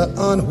Liza?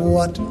 On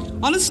what?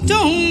 On a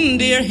stone,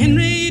 dear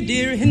Henry,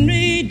 dear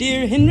Henry,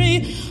 dear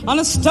Henry. On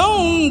a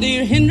stone,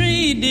 dear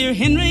Henry, dear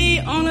Henry,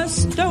 on a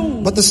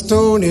stone. But the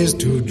stone is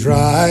too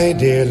dry,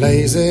 dear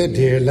Liza,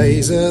 dear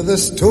Liza. The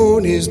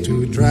stone is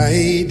too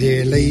dry,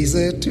 dear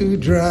Liza, too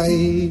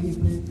dry.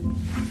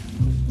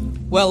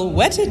 Well,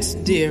 wet it,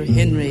 dear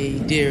Henry,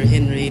 dear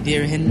Henry,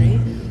 dear Henry.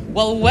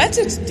 Well, wet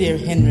it, dear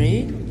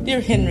Henry, dear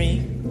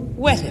Henry,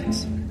 wet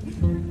it.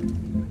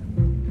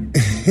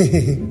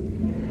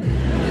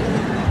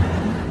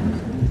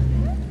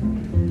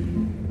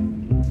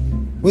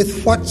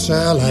 With what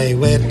shall I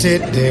wet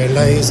it, dear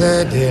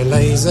Liza, dear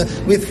Liza?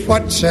 With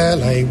what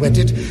shall I wet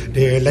it,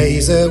 dear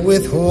Liza?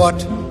 With what?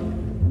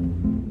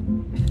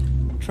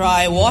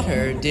 Try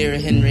water, dear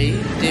Henry,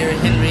 dear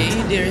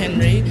Henry, dear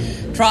Henry.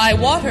 Try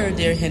water,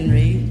 dear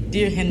Henry,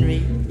 dear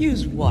Henry.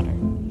 Use water.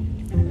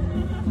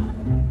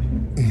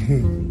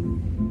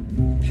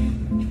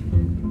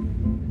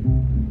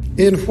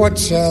 In what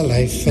shall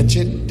I fetch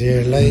it,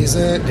 dear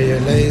Liza, dear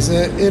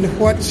Liza? In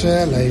what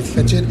shall I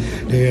fetch it,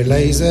 dear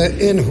Liza?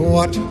 In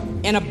what?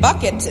 In a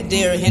bucket,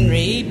 dear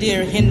Henry,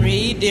 dear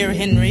Henry, dear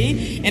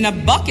Henry. In a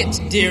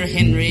bucket, dear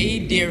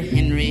Henry, dear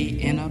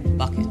Henry, in a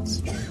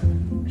bucket.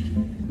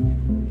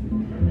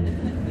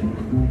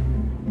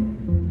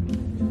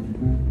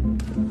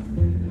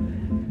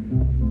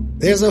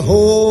 There's a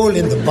hole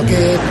in the bucket,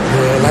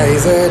 dear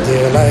Liza,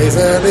 dear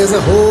Liza. There's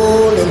a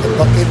hole in the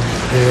bucket,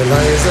 dear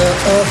Liza,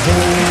 a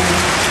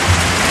hole.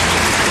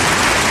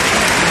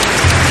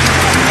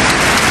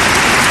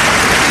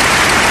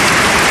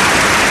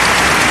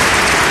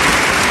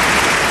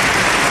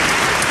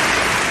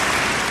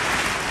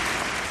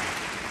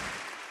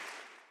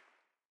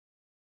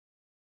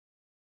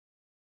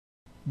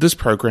 This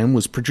program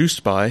was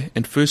produced by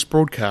and first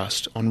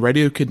broadcast on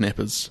Radio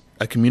Kidnappers,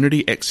 a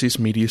community access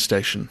media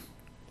station.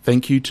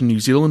 Thank you to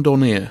New Zealand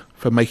On Air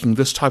for making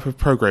this type of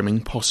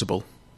programming possible.